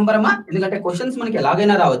డూ రిమెంబర్ అమ్మా, ఎందుకంటే క్వశ్చన్స్ మనకి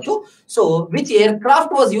ఎలాగైనా రావచ్చు. So which air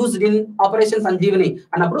craft was used in operation Sanjeevani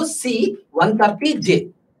అన్నప్పుడు C-130J.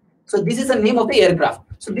 So this is the name of the air craft.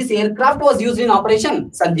 So this air craft was used in operation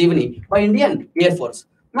Sanjeevani by Indian air force.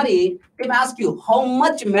 మరి can ask you how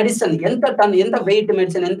much medicine, ఎంత టన్, ఎంత wait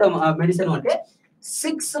medicine, ఎంత medicine అంటే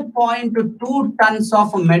 6.2 tons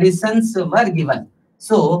of medicines were given.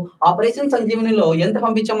 So operation సంజీవనిలో ఎంత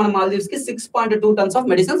పంపించాం మనం మాల్దీవ్స్ కి? 6.2 tons of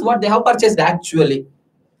medicines what they have purchased actually.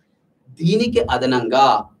 దీనికి అదనంగా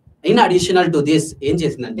ఇన్ అడిషనల్ టు దిస్ ఏం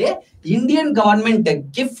చేసిందంటే Indian government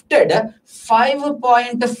gifted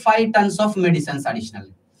 5.5 tons of medicines additional.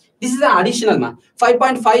 This is an additional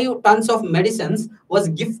 5.5 tons of medicines was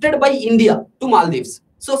gifted by India to Maldives.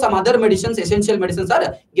 So some other medicines, essential medicines are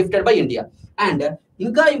gifted by India. And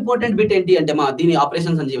inka important bit enti ante dini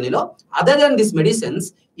operation sanjeevani lo, other than these medicines,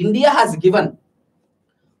 India has given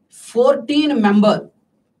 14 member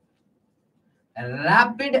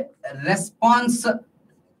rapid response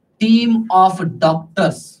team of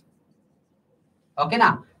doctors. Okay na,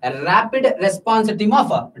 a rapid response team of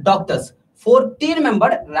doctors. 14 member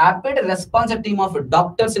rapid response team of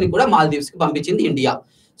doctors ni kuda Maldives ki పంపించింది India.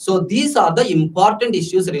 So these are the important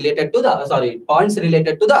issues related to the points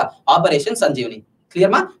related to the operation sanjeevani. Clear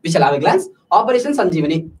ma? We shall have a glance. Operation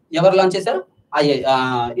sanjeevani ఎవరు launch చేశారు?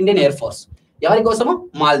 Indian air force. ఎవరి కోసము?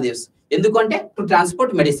 మాల్దీవ్స్. ఎందుకంటే to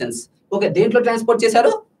transport medicines. Okay, దేంట్లో transport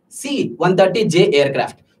చేశారు? C-130J air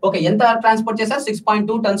craft. Okay, ఎంత transport చేశారు?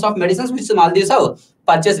 6.2 tons of medicines which Maldives have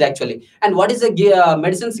purchased actually. And what is the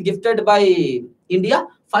medicines gifted by India?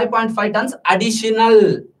 5.5 tons additional.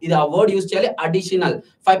 This word use cheyali, additional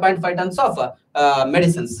 5.5 tons of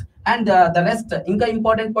medicines. And the rest, inka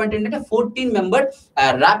important point endante 14 member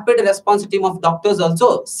rapid response team of doctors also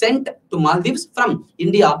sent to Maldives from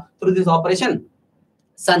India through this operation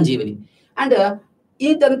Sanjeevani. And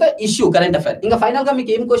ఇదంతా issue current affair. ఇంకా final గా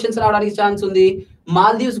మీకు ఏం questions రావడానికి chance ఉంది?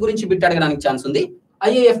 మాల్దీవ్స్ గురించి bit అడగడానికి chance ఉంది,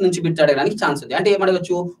 ఐఏఎఫ్ నుంచి బిట్ అడగడానికి ఛాన్స్ ఉంది. అంటే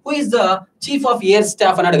ఏమడగచ్చు? Who is the chief of air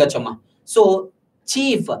staff అని అడగచ్చు అమ్మా. So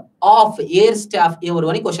chief of air staff ఎవరు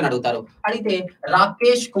అని క్వశ్చన్ అడుగుతారు. అడిగితే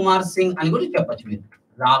రాకేష్ కుమార్ సింగ్ అని కూడా చెప్పచ్చు మీరు.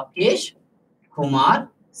 Rakesh Kumar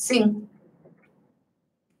Singh,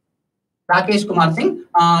 Rakesh Kumar Singh,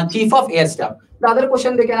 Chief of Air Staff. The other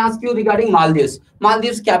question they can ask you regarding Maldives.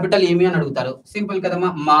 Maldives capital ఏమి అని అడుగుతారు. సింపుల్ కదమ్మా,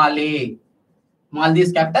 మాలే.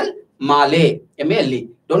 Maldives capital మాలే, MALE.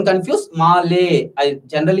 Don't confuse మాలే. I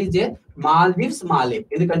generally say Maldives మాలే,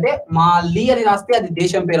 ఎందుకంటే మాలి అని రాస్తే అది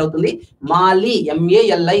దేశం పేరు అవుతుంది. మాలి,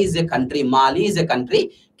 MALI is a country. Mali is a country.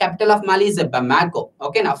 Capital of Mali is Bamako.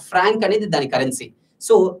 Okay na, franc అనేది దాని currency.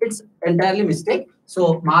 So it's entirely mistake. So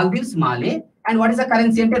Maldives మాలే. And what is the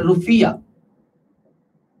currency ante? Rufiya.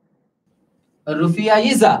 Rufiya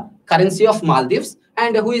is a currency of Maldives.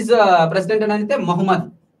 And who is the president anante? Mohammed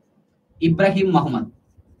Ibrahim Mohammed.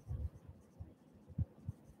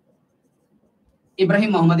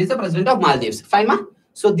 Ibrahim Mohammed is the president of Maldives. Fine ma?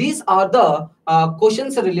 So these are the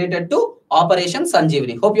questions related to Operation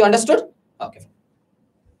Sanjeevani. Hope you understood. Okay.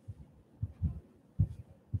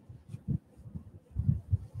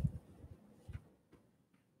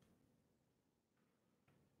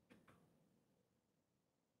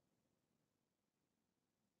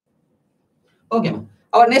 Okay,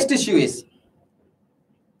 our next issue is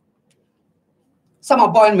some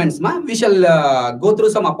appointments. We shall go through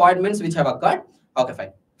some appointments which have occurred. Okay,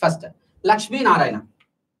 fine. First, Lakshmi Narayana.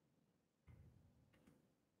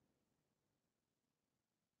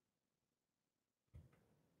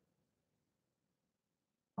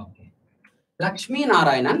 Okay. Lakshmi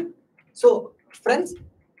Narayanan. So friends,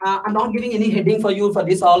 I'm not giving any heading for you for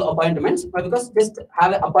this all appointments, because just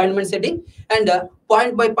have an appointment setting and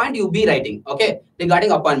point by point you be writing, okay,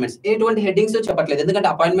 regarding appointments. ఎటువంటి headings చెప్పట్లేదు, ఎందుకంటే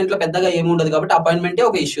appointment లో పెద్దగా ఏమి ఉండదు కాబట్టి అపాయింట్మెంటే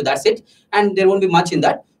ఒక issue, that's it, and there won't be much in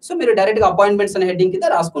that. So మీరు డైరెక్ట్ గా అపాయింట్మెంట్స్ అనే హెడ్డింగ్ కింద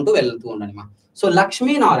రాసుకుంటూ వెళ్తూ ఉండండి మా. So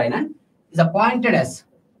Lakshmi Narayanan is appointed as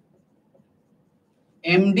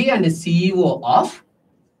MD and CEO of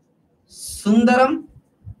Sundaram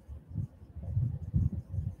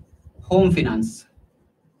Home Finance.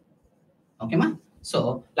 Okay ma. So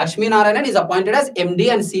Lakshmi Narayanan is appointed as MD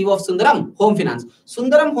and CEO of Sundaram Home Finance.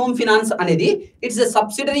 Sundaram Home Finance anedi it's a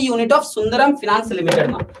subsidiary unit of Sundaram Finance Limited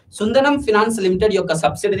ma. Sundaram Finance Limited yokka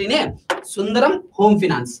subsidiary ne Sundaram Home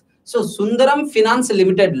Finance. So Sundaram Finance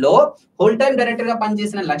Limited lo whole time director ga pan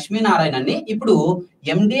chesina Lakshmi Narayanan ni ippudu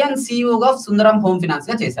MD and CEO of Sundaram Home Finance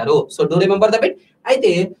ga chesaru. So do remember the bit.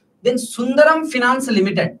 Aithe then Sundaram Finance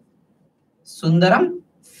Limited, Sundaram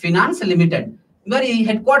Finance Limited మరి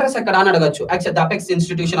head quarters ఎక్కడ అని అడగచ్చు. Actual the apex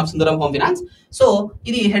institution of Sundaram home finance. So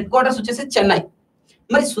ఇది head quarters వచ్చేసి చెన్నై.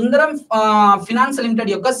 మరి సుందరం finance limited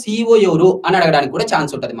యొక్క CEO ఎవరు అని అడగడానికి కూడా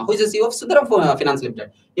ఛాన్స్ ఉంటుంది మా. Who is the CEO of Sundaram finance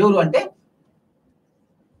limited? ఎవరు అంటే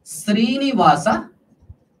శ్రీనివాస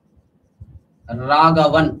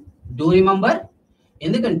రాఘవన్. Do remember?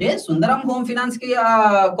 ఎందుకంటే సుందరం హోమ్ ఫినాన్స్ కి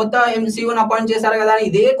కొత్త ఎంసీఓని అపాయింట్ చేశారు కదా అని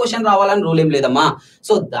ఇదే క్వశ్చన్ రావాలని రూల్ ఏం లేదమ్మా.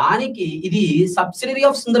 సో దానికి ఇది subsidiary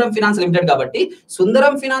of Sundaram finance limited కాబట్టి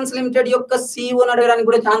సుందరం ఫినాన్స్ లిమిటెడ్ యొక్క సిఇఓని అడగడానికి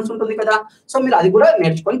కూడా ఛాన్స్ ఉంటుంది కదా. సో మీరు అది కూడా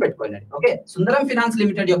నేర్చుకొని పెట్టుకోండి. ఓకే, సుందరం ఫినాన్స్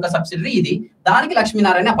లిమిటెడ్ యొక్క సబ్సిడరీ ఇది, దానికి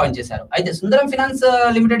లక్ష్మీనారాయణ అపాయింట్ చేశారు. అయితే సుందరం ఫినాన్స్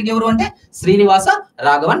లిమిటెడ్ కి ఎవరు అంటే శ్రీనివాస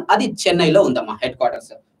రాఘవన్, అది చెన్నైలో ఉందమ్మా head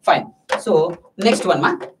quarters. Fine. So next one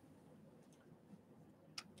మా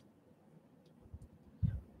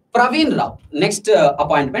Praveen Rao. Next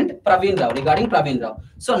appointment Praveen Rao. Regarding Praveen Rao,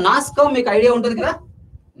 so NASSCOM మీకు ఐడియా ఉంటుంది కదా,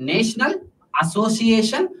 national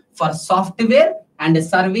association for software and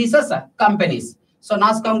services companies. So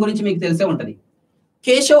NASSCOM గురించి మీకు తెలిసే ఉంటది.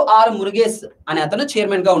 కేశవ్ ఆర్ మురుగేష్ అనే అతను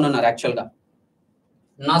చైర్మన్ గా ఉన్నారు యాక్చువల్ గా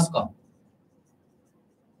నాస్కామ్.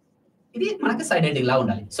 ఇది మనకి సైడ్ హెడ్డింగ్ లా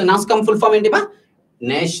ఉండాలి. సో నాస్కామ్ ఫుల్ ఫామ్ ఏంటి మా?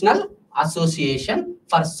 National association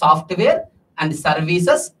for software and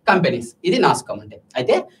services companies, ఇది నాస్కామ్ అంటే.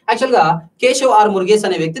 అయితే యాక్చువల్ గా కేశవ్ ఆర్ మురుగేష్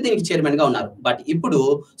అనే వ్యక్తి దీనికి చైర్మన్ గా ఉన్నారు. బట్ ఇప్పుడు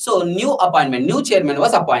so new appointment, new chairman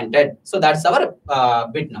was appointed. So that's our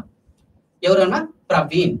bit now. ఎవరన్నా?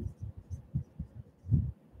 Praveen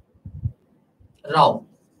Rao.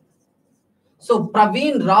 So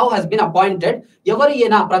Praveen Rao has been appointed. ఎవరు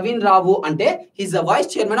ఈయన ప్రవీణ్ రావు అంటే he's the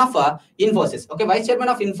vice chairman of Infosys. Okay, vice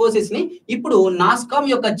chairman of Infosys ని ఇప్పుడు నాస్కామ్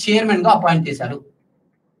యొక్క చైర్మన్ గా అపాయింట్ చేశారు.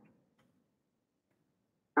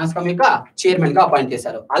 నాస్కామ్ యొక్క చైర్మన్ గా అపాయింట్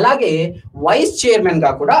చేశారు. అలాగే వైస్ చైర్మన్ గా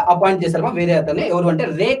కూడా అపాయింట్ చేశారు వేరే అతనే. ఎవరు అంటే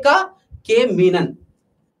రేఖా కే మీనన్.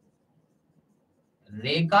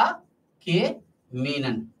 రేఖా కే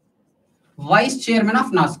Menon, vice chairman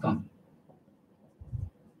of NASSCOM.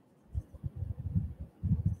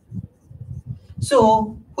 So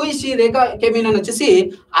who is she? రేఖా కే మీనన్ వచ్చేసి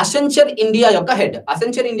అసెంచర్ ఇండియా యొక్క హెడ్.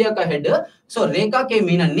 అసెంచర్ ఇండియా యొక్క హెడ్. సో రేఖా కే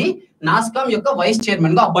మీనన్ ని నాస్కామ్ యొక్క వైస్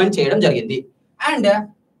చైర్మన్ గా అపాయింట్ చేయడం జరిగింది. And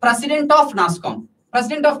president of NASSCOM,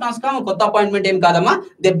 president of NASSCOM కొత్త అపాయింట్మెంట్ ఏం కాదమ్మా,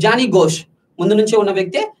 దెబ్జానీ ఘోష్, ముందు నుంచే ఉన్న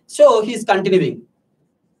వ్యక్తే. So he's continuing.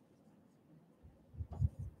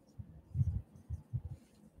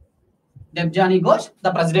 దెబ్జానీ Ghosh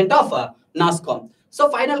the president of NASSCOM. So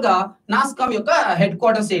final గా నాస్కామ్ యొక్క హెడ్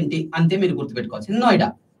క్వార్టర్స్ ఏంటి అంతే మీరు గుర్తుపెట్టుకోవాల్సింది. నోయిడా,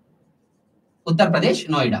 ఉత్తరప్రదేశ్,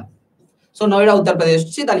 నోయిడా. సో నోయిడా ఉత్తరప్రదేశ్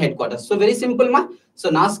వచ్చి దాని head quarters. So very simple మా. So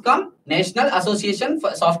NASSCOM national association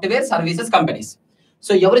for software services companies.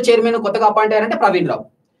 So ఎవరు చైర్మన్ కొత్తగా అపాయింట్ అయ్యారంటే ప్రవీణ్ రావు.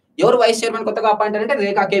 ఎవరు వైస్ చైర్మన్ కొత్తగా అపాయింట్ అయ్యారంటే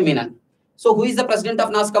రేఖా కే Menon. So who is the president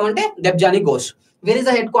of NASSCOM అంటే దెబ్జానీ Ghosh. Where is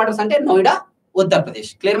the head quarters అంటే నోయిడా, ఉత్తరప్రదేశ్.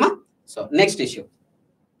 క్లియర్ మా? So next issue.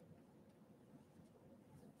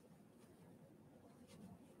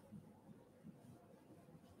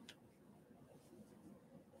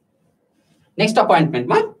 Next appointment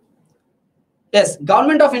మా. Yes,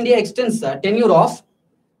 Government of India extends tenure of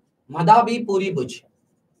Madhabi Puri Bhuj.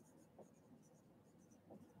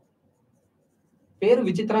 పేరు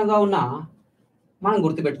విచిత్రంగా ఉన్నా మనం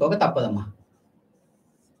గుర్తుపెట్టుకోక తప్పదమ్మా.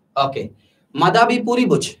 Okay, Madhabi puri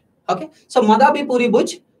Bhuj. Okay, so Madhabi puri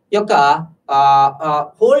Bhuj యొక్క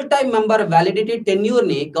whole time member validity tenure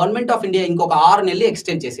ని గవర్నమెంట్ ఆఫ్ ఇండియా ఇంకొక 6 నెలలు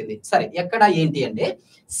ఎక్స్టెండ్ చేసింది. సరే, ఎక్కడ ఏంటి అంటే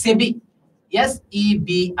SEBI,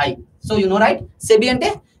 SEBI. So you know right, SEBI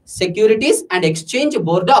అంటే securities and exchange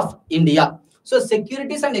board of India. So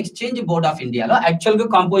securities and exchange board of ఇండియాలో యాక్చువల్ గా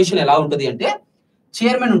కాంపోజిషన్ ఎలా ఉంటుంది అంటే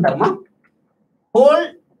chairman ఉంటారమ్మా, whole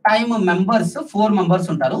time members 4 members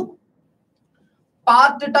ఉంటారు,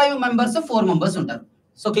 పార్ట్ టైమ్ మెంబర్స్ 4 మెంబర్స్ ఉంటారు.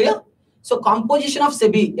 So clear. So composition of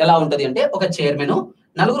SEBI ఎలా ఉంటుంది అంటే ఒక చైర్మన్,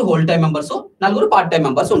 నలుగురు హోల్ టైమ్ మెంబర్స్, నలుగురు పార్ట్ టైమ్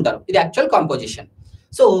మెంబర్స్ ఉంటారు. ఇది యాక్చువల్ కాంపోజిషన్.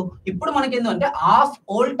 సో ఇప్పుడు మనకి ఏంటంటే హాఫ్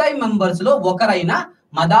హోల్ టైమ్ మెంబర్స్ లో ఒకరైన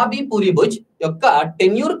మదాబి పూరిభుజ్ యొక్క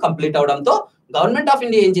టెన్యూర్ కంప్లీట్ అవడంతో గవర్నమెంట్ ఆఫ్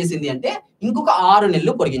ఇండియా ఏం చేసింది అంటే ఇంకొక 6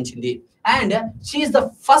 నెలలు పొడిగించింది. And she is the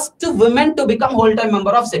first women to become whole time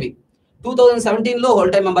member of SEBI. 2017 లో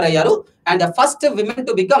హోల్ టైమ్ మెంబర్ అయ్యారు. And the first women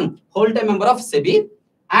to become whole time member of SEBI.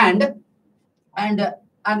 And and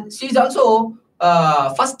and she's also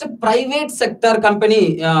first private sector company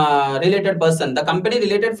related person, the company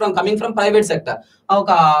related from coming from private sector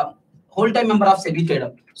ఒక whole time member of SEBI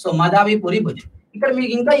చేయడం. So మదాబి పూరిభుజ్. ఇక్కడ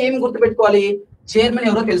మీకు ఇంకా ఏం గుర్తుపెట్టుకోవాలి, chairman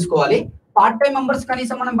ఎవరో తెలుసుకోవాలి. Part time members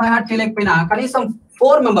కనీసం మనం బై హార్ట్ చేయలేకపోయినా కనీసం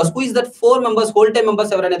 4 members, who is that 4 members whole time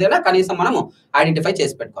members ఎవరైనా కనీసం మనము ఐడెంటిఫై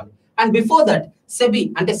చేసి పెట్టుకోవాలి. అండ్ బిఫోర్ దట్ సెబీ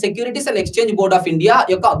అంటే securities and exchange board of India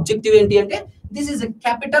యొక్క ఆబ్జెక్టివ్ ఏంటి అంటే this is a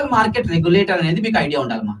capital market regulator అనేది మీకు ఐడియా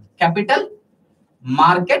ఉండాలమ్మా. Capital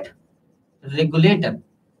market regulator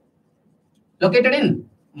located in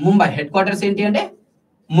Mumbai. Head quarters ఏంటి అంటే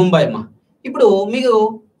ముంబై అమ్మా. ఇప్పుడు మీకు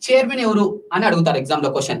చైర్మన్ ఎవరు అని అడుగుతారు ఎగ్జామ్ లో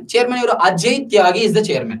క్వశ్చన్. చైర్మన్ ఎవరు? అజయ్ త్యాగి is the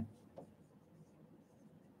chairman.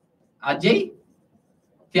 Ajay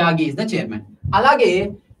Tyagi is the chairman. అలాగే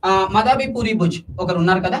మదాబి పూరిభుజ్ ఒకరు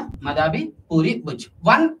ఉన్నారు కదా, మదాబి పూరిభుజ్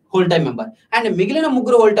 1 హోల్ టైమ్ మెంబర్. అండ్ మిగిలిన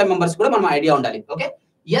 3 హోల్ టైమ్ మెంబర్స్ కూడా మనం ఐడియా ఉండాలి. Okay,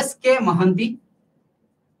 SK Mahanti,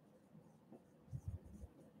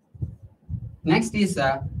 next is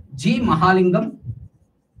G Mahalingam,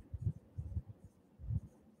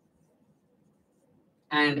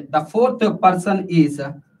 and the 4th person is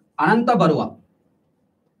Ananta Barua.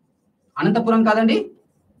 Anantapuram కాదండి,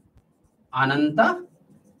 అనంత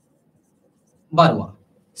Barua.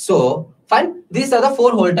 So fine, these are the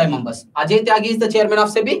 4 whole time members. Ajay Tyagi is the chairman of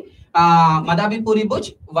SEBI. Madabi Puribhuj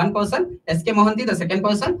 1 person, SK Mohanty the 2nd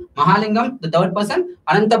person, Mahalingam the 3rd person,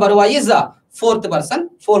 Ananta Barua is the 4th person.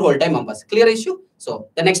 4 whole time members. Clear issue? So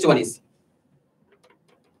the next one is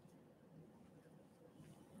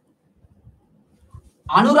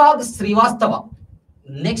Anurag Srivastava.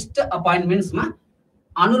 Next appointments ma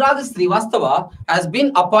Anurag Srivastava has been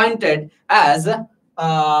appointed as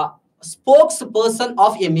spokesperson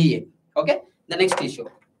of MEA. Okay, the next issue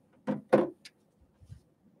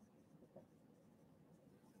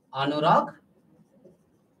Anurag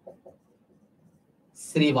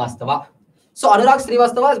Srivastava. So Anurag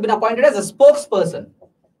Srivastava has been appointed as a spokesperson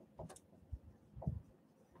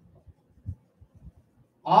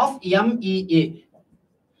of MEA.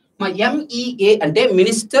 MEA అంటే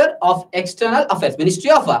minister of external affairs, ministry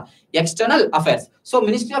of external affairs. So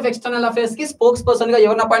ministry of external affairs కి spokes person గా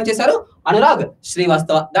ఎవరిని appoint చేశారు? Anurag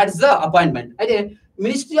Srivastava. That is the appointment. అయితే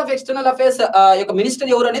ministry of external affairs యొక్క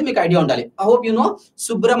minister ఎవరు అనేది మీకు ఐడియా ఉండాలి. I hope you know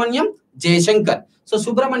Subrahmanyam Jayashankar. So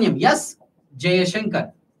Subrahmanyam yes Jayashankar.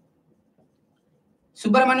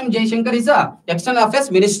 Subrahmanyam Jayashankar is external affairs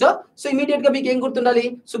minister. So immediate గా మీకు ఏం గుర్తుండాలి?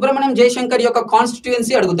 సుబ్రహ్మణ్యం జయశంకర్ యొక్క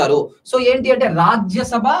కాన్స్టిట్యుయెన్సీ అడుగుతారు. సో ఏంటి అంటే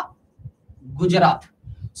Rajya Sabha Gujarat.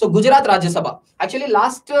 So Gujarat Rajya Sabha. Actually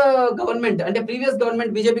last government అంటే ప్రీవియస్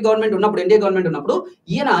గవర్నమెంట్ బీజేపీ గవర్నమెంట్ ఉన్నప్పుడు, ఎన్డీఏ గవర్నమెంట్ ఉన్నప్పుడు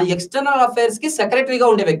ఈయన ఎక్స్టర్నల్ అఫైర్స్ కి సెక్రటరీగా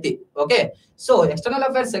ఉండే వ్యక్తి. ఓకే, సో ఎక్స్టర్నల్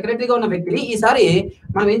అఫైర్స్ సెక్రటరీగా ఉన్న వ్యక్తిని ఈసారి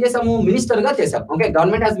మనం ఏం చేసాము? మినిస్టర్ గా చేసాం. Okay,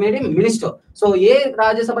 government has made him minister. So ఏ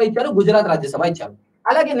రాజ్యసభ ఇచ్చారు? గుజరాత్ రాజ్యసభ ఇచ్చారు.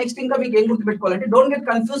 అలాగే నెక్స్ట్ ఇంకా మీకు ఏం గుర్తు పెట్టుకోవాలంటే don't get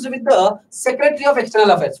confused with the secretary of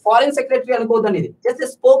external affairs. Foreign secretary అనుకోవద్దండి, ఇది just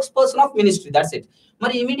spokes person of ministry. That's it.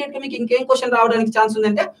 మరి ఇమీడియట్ గా మీకు ఇంకేం క్వశ్చన్ రావడానికి ఛాన్స్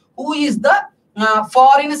ఉందంటే who is the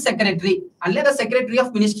foreign secretary అంటే the secretary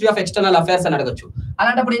of ministry of external affairs అని అడగచ్చు.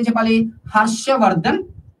 అలాంటప్పుడు ఏం చెప్పాలి? హర్షవర్ధన్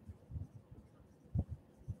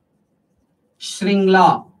శ్రింగ్లా.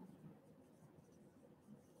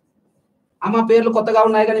 అమ్మ పేర్లు కొత్తగా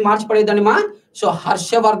ఉన్నాయి కానీ మార్చి పడేద్దండి మా. So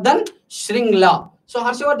Harshavardhan శ్రింగ్లా. So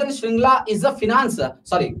Harshavardhan శ్రింగ్లా is the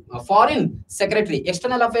foreign secretary.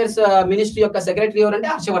 External affairs ministry యొక్క సెక్రటరీ ఎవరంటే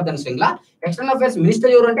హర్షవర్ధన్ శ్రింగ్లా. ఎక్స్టర్నల్ అఫైర్స్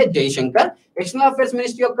మినిస్టర్ ఎవరు అంటే జయశంకర్. ఎక్స్టర్నల్ అఫైర్స్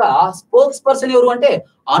మినిస్ట్రీ యొక్క స్పోక్స్ పర్సన్ ఎవరు అంటే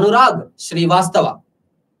Anurag Srivastava.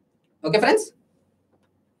 Okay friends,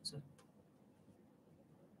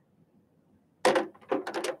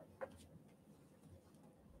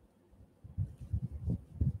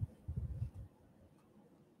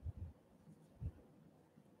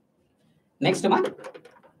 next మా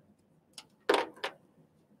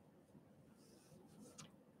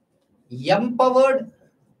empowered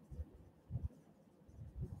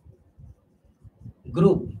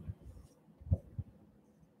group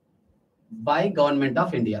by government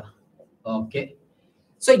of India. Okay,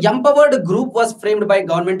 so empowered group was framed by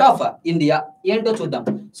government of India. ఏంటో చూద్దాం.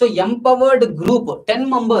 So empowered group 10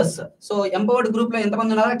 members. So empowered group లో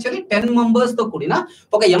ఎంతమంది ఉన్నారు? Actually 10 members తో కూడిన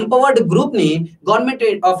ఒక ఎంపవర్డ్ గ్రూప్ ని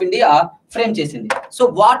గవర్నమెంట్ ఆఫ్ ఇండియా ఫ్రేమ్ చేసింది. సో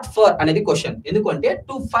వాట్ ఫర్ అనేది క్వశ్చన్. ఎందుకంటే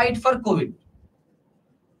to fight for Covid,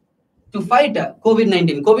 to fight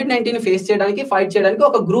COVID-19 face చేయడానికి, ఫైట్ చేయడానికి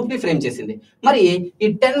ఒక గ్రూప్ ని ఫ్రేమ్ చేసింది. మరి ఈ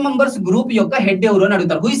 10 మెంబర్స్ గ్రూప్ యొక్క హెడ్ ఎవరు అని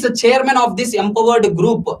అడుగుతారు. Who is the chairman of this empowered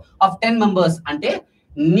group of 10 members అంటే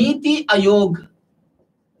నీతి Aayog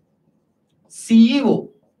CEO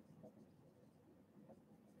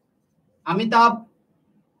Amitabh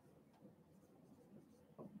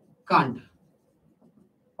Kanth.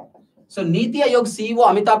 So NITI Aayog CEO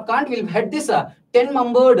Amitabh Kanth will head this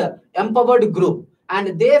 10-membered empowered group and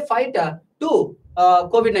they fight to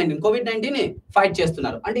COVID-19 ని ఫైట్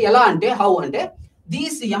చేస్తున్నారు. అంటే ఎలా అంటే హౌ అంటే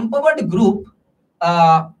this empowered group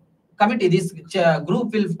committee, this group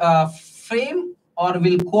will frame or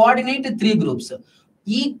will coordinate 3 groups.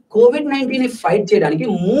 ఈ COVID-19 ని fight చేయడానికి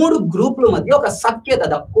 3 గ్రూపుల మధ్య ఒక సఖ్యత,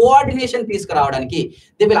 కోఆర్డినేషన్ తీసుకురావడానికి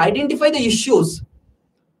they will identify the issues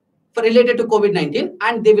for related to COVID-19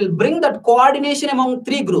 and they will bring that coordination among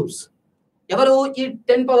 3 groups. ఎవరు? ఈ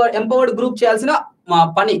 10 ఎంపవర్డ్ గ్రూప్ చేయాల్సిన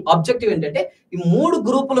పని, ఆబ్జెక్టివ్ ఏంటంటే ఈ 3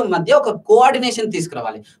 గ్రూపుల మధ్య ఒక కోఆర్డినేషన్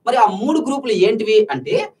తీసుకురావాలి. మరి ఆ 3 గ్రూపులు ఏంటివి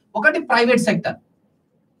అంటే, ఒకటి ప్రైవేట్ సెక్టర్,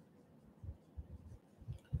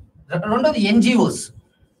 రెండోది NGOs,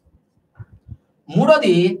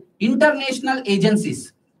 మూడోది international agencies.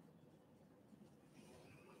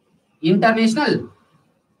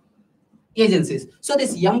 So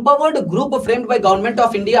this empowered group framed by government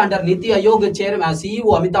of India under Niti Aayog chairman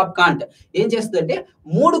CEO Amitabh Kanth ఏం చేస్తుందంటే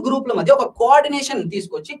 3 గ్రూపుల మధ్య ఒక కోఆర్డినేషన్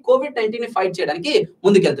తీసుకొచ్చి COVID-19 ని ఫైట్ చేయడానికి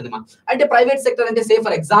ముందుకెళ్తుంది. అంటే ప్రైవేట్ సెక్టర్ అంటే సే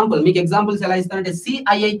ఫర్ ఎగ్జాంపుల్, మీకు ఎగ్జాంపుల్స్ ఎలా ఇస్తారంటే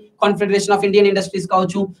CII confederation of Indian industries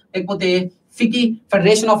కావచ్చు, లేకపోతే ఫికి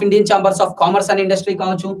federation of Indian chambers of commerce and industry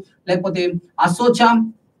కావచ్చు, లేకపోతే ASSOCHAM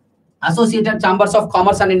associated chambers of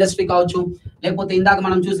commerce and industry కావచ్చు, లేకపోతే ఇందాక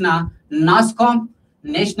మనం చూసిన NASSCOM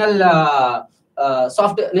national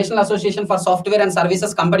association for software and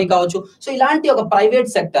services company కావచ్చు. సో ఇలాంటి ఒక ప్రైవేట్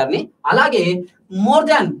సెక్టర్ ని, అలాగే మోర్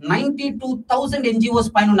దాన్ 92,000 NGOs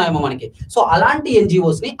పైన ఉన్నాయేమో మనకి. సో అలాంటి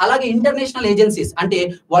NGOs ని, అలాగే ఇంటర్నేషనల్ ఏజెన్సీస్ అంటే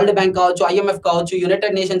వరల్డ్ బ్యాంక్ కావచ్చు, IMF కావచ్చు,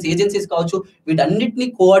 యునైటెడ్ నేషన్స్ ఏజెన్సీస్ కావచ్చు, వీటన్నిటిని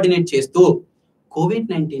కోఆర్డినేట్ చేస్తూ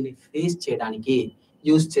COVID-19 ని ఫేస్ చేయడానికి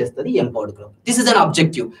యూజ్ చేస్తుంది empowered group. This is an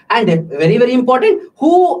objective and very very important.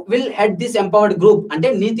 Who will head this empowered group అంటే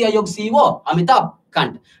నీతి Aayog CEO Amitabh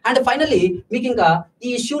Kanth. And finally మీకు ఇంకా ఈ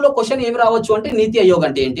ఇష్యూలో క్వశ్చన్ ఏమి రావచ్చు అంటే, నీతి ఆయోగ్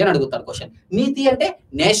అంటే ఏంటి అని అడుగుతారు క్వశ్చన్. నీతి అంటే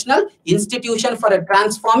national institution for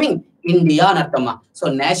transforming India అని అర్థమా. So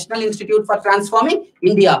national institute for transforming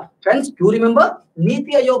India. Friends do remember,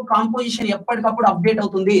 NITI Aayog composition ఎప్పటికప్పుడు అప్డేట్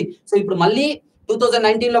అవుతుంది. సో ఇప్పుడు మళ్ళీ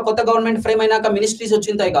 2019 లో కొత్త గవర్నమెంట్ ఫ్రేమ్ అయినాక మినిస్ట్రీస్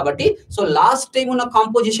వచ్చింటాయి కాబట్టి, సో లాస్ట్ టైం ఉన్న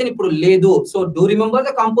కాంపోజిషన్ ఇప్పుడు లేదు. So do remember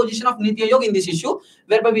the composition of NITI Aayog in this issue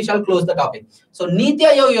wear by we shawl close the topic. So నీతి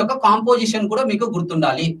ఆయోగ్ యొక్క కాంపోజిషన్ కూడా మీకు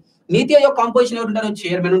గుర్తుండాలి. నీతి ఆయోగ్ కాంపోజిషన్ ఎవరు ఉంటారు?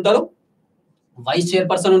 చైర్మన్ ఉంటారు, వైస్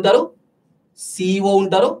చైర్పర్సన్ ఉంటారు, CEO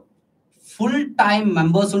ఉంటారు, ఫుల్ టైమ్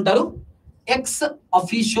మెంబర్స్ ఉంటారు, ఎక్స్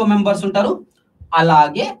అఫీషియో మెంబర్స్ ఉంటారు,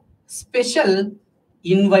 అలాగే స్పెషల్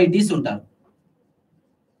ఇన్వైటీస్ ఉంటారు.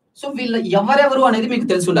 సో వీళ్ళు ఎవరెవరు అనేది మీకు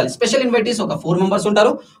తెలిసి ఉండాలి. స్పెషల్ ఇన్వైటీస్ ఒక 4 మెంబర్స్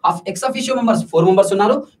ఉంటారు, ఎక్స్ అఫీషియో మెంబర్స్ 4 మెంబర్స్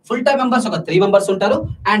ఉన్నారు, ఫుల్ టైమ్ మెంబర్స్ ఒక 3 మెంబర్స్ ఉంటారు,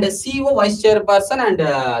 and CEO vice chairperson and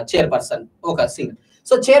chairperson ఒక సింగిల్.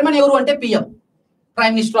 సో చైర్మన్ ఎవరు అంటే PM,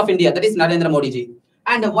 prime minister of India, that is Narendra Modiji.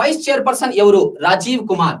 And vice chairperson ఎవరు? Rajiv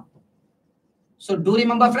Kumar. So do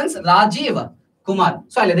remember friends, Rajiv Kumar.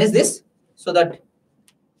 So I will race this so that.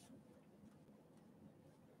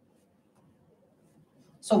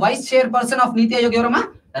 So vice chairperson of నీతి ఆయోగ్ ఎవరమ్మా?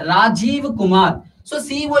 Rajiv Kumar. So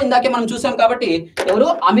CEO ఇందాకే మనం చూసాం కాబట్టి ఎవరు?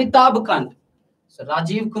 Amitabh Kanth. So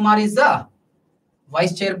Rajiv Kumar is the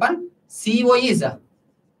vice chairman, CEO is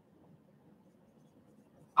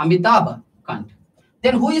Amitabh Kanth.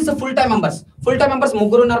 Then who is the full time members? Full time members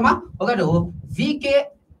ముగ్గురు ఉన్నారమ్మా. ఒకరు VK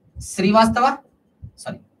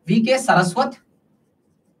Saraswat,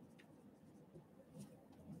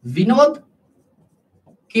 Vinod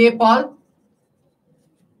K. Paul,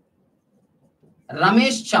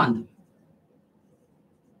 Ramesh Chand.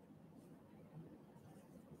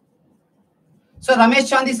 So Ramesh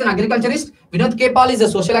Chand is an agriculturist, Vinod K. Paul is a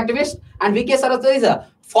social activist, and VK Saraswat is a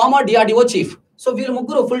former DRDO chief. So వీళ్ళు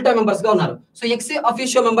ముగ్గురు full time members గా ఉన్నారు. So ex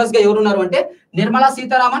officio members గా ఎవరు ఉన్నారు అంటే, Nirmala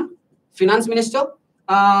Sitharaman finance minister,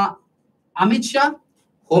 Amit Shah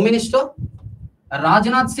home minister,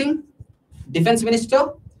 Rajnath Singh defence minister,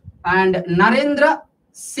 and Narendra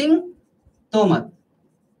Singh Tomar.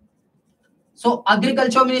 So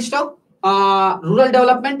agriculture minister, rural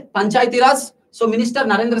development, panchayat Raj, so minister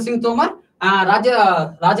Narendra Singh Tomar,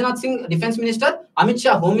 Rajnath Singh, Defense Minister, Amit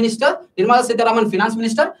Shah, Home Minister, Nirmala Sitharaman, Finance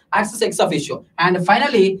Minister, acts as ex officio. And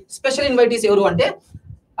finally, special invitees evaru ante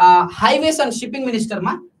Highways and Shipping Minister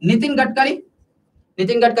ma Nitin Gadkari,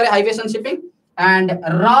 Highways and Shipping, and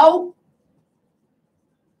Rao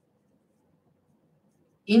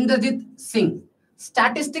Indrajit Singh,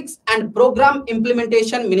 Statistics and Program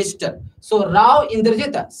Implementation Minister. So Rao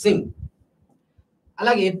Indrajit Singh.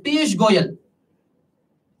 Alage Piyush Goyal.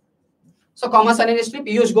 So Commerce and Industry,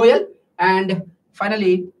 Piyush Goyal. And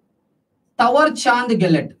finally, Tawar Chand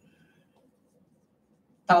Gehlot.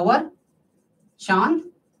 Tawar Chand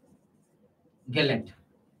Gehlot.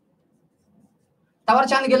 Tawar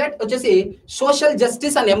Chand Gehlot వచ్చేసి Social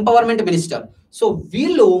Justice and Empowerment Minister. So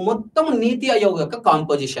వీళ్ళు మొత్తం నీతి ఆయోగ్ యొక్క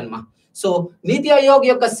composition మా. So నీతి ఆయోగ్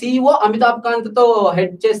యొక్క CEO Amitabh Kanth తో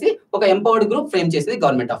head చేసి ఒక empowered group frame చేసింది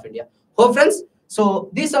government of India. Hope friends, so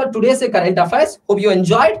these are today's current affairs. Hope you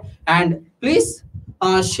enjoyed and please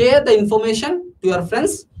share the information to your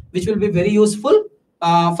friends, which will be very useful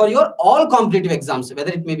for your all competitive exams,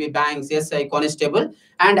 whether it may be banks, SI, Constable.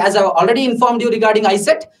 And as I already informed you regarding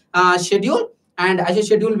ISET schedule, and ISET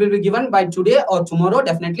schedule will be given by today or tomorrow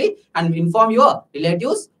definitely, and inform your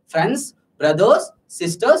relatives, friends, brothers,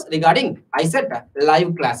 sisters regarding ISET live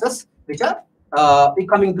classes, which are be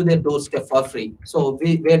coming to their doorstep for free. So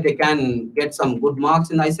where they can get some good marks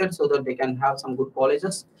in ISET so that they can have some good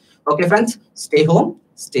colleges. Okay, friends, stay home,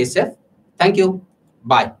 stay safe. Thank you.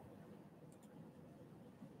 Bye.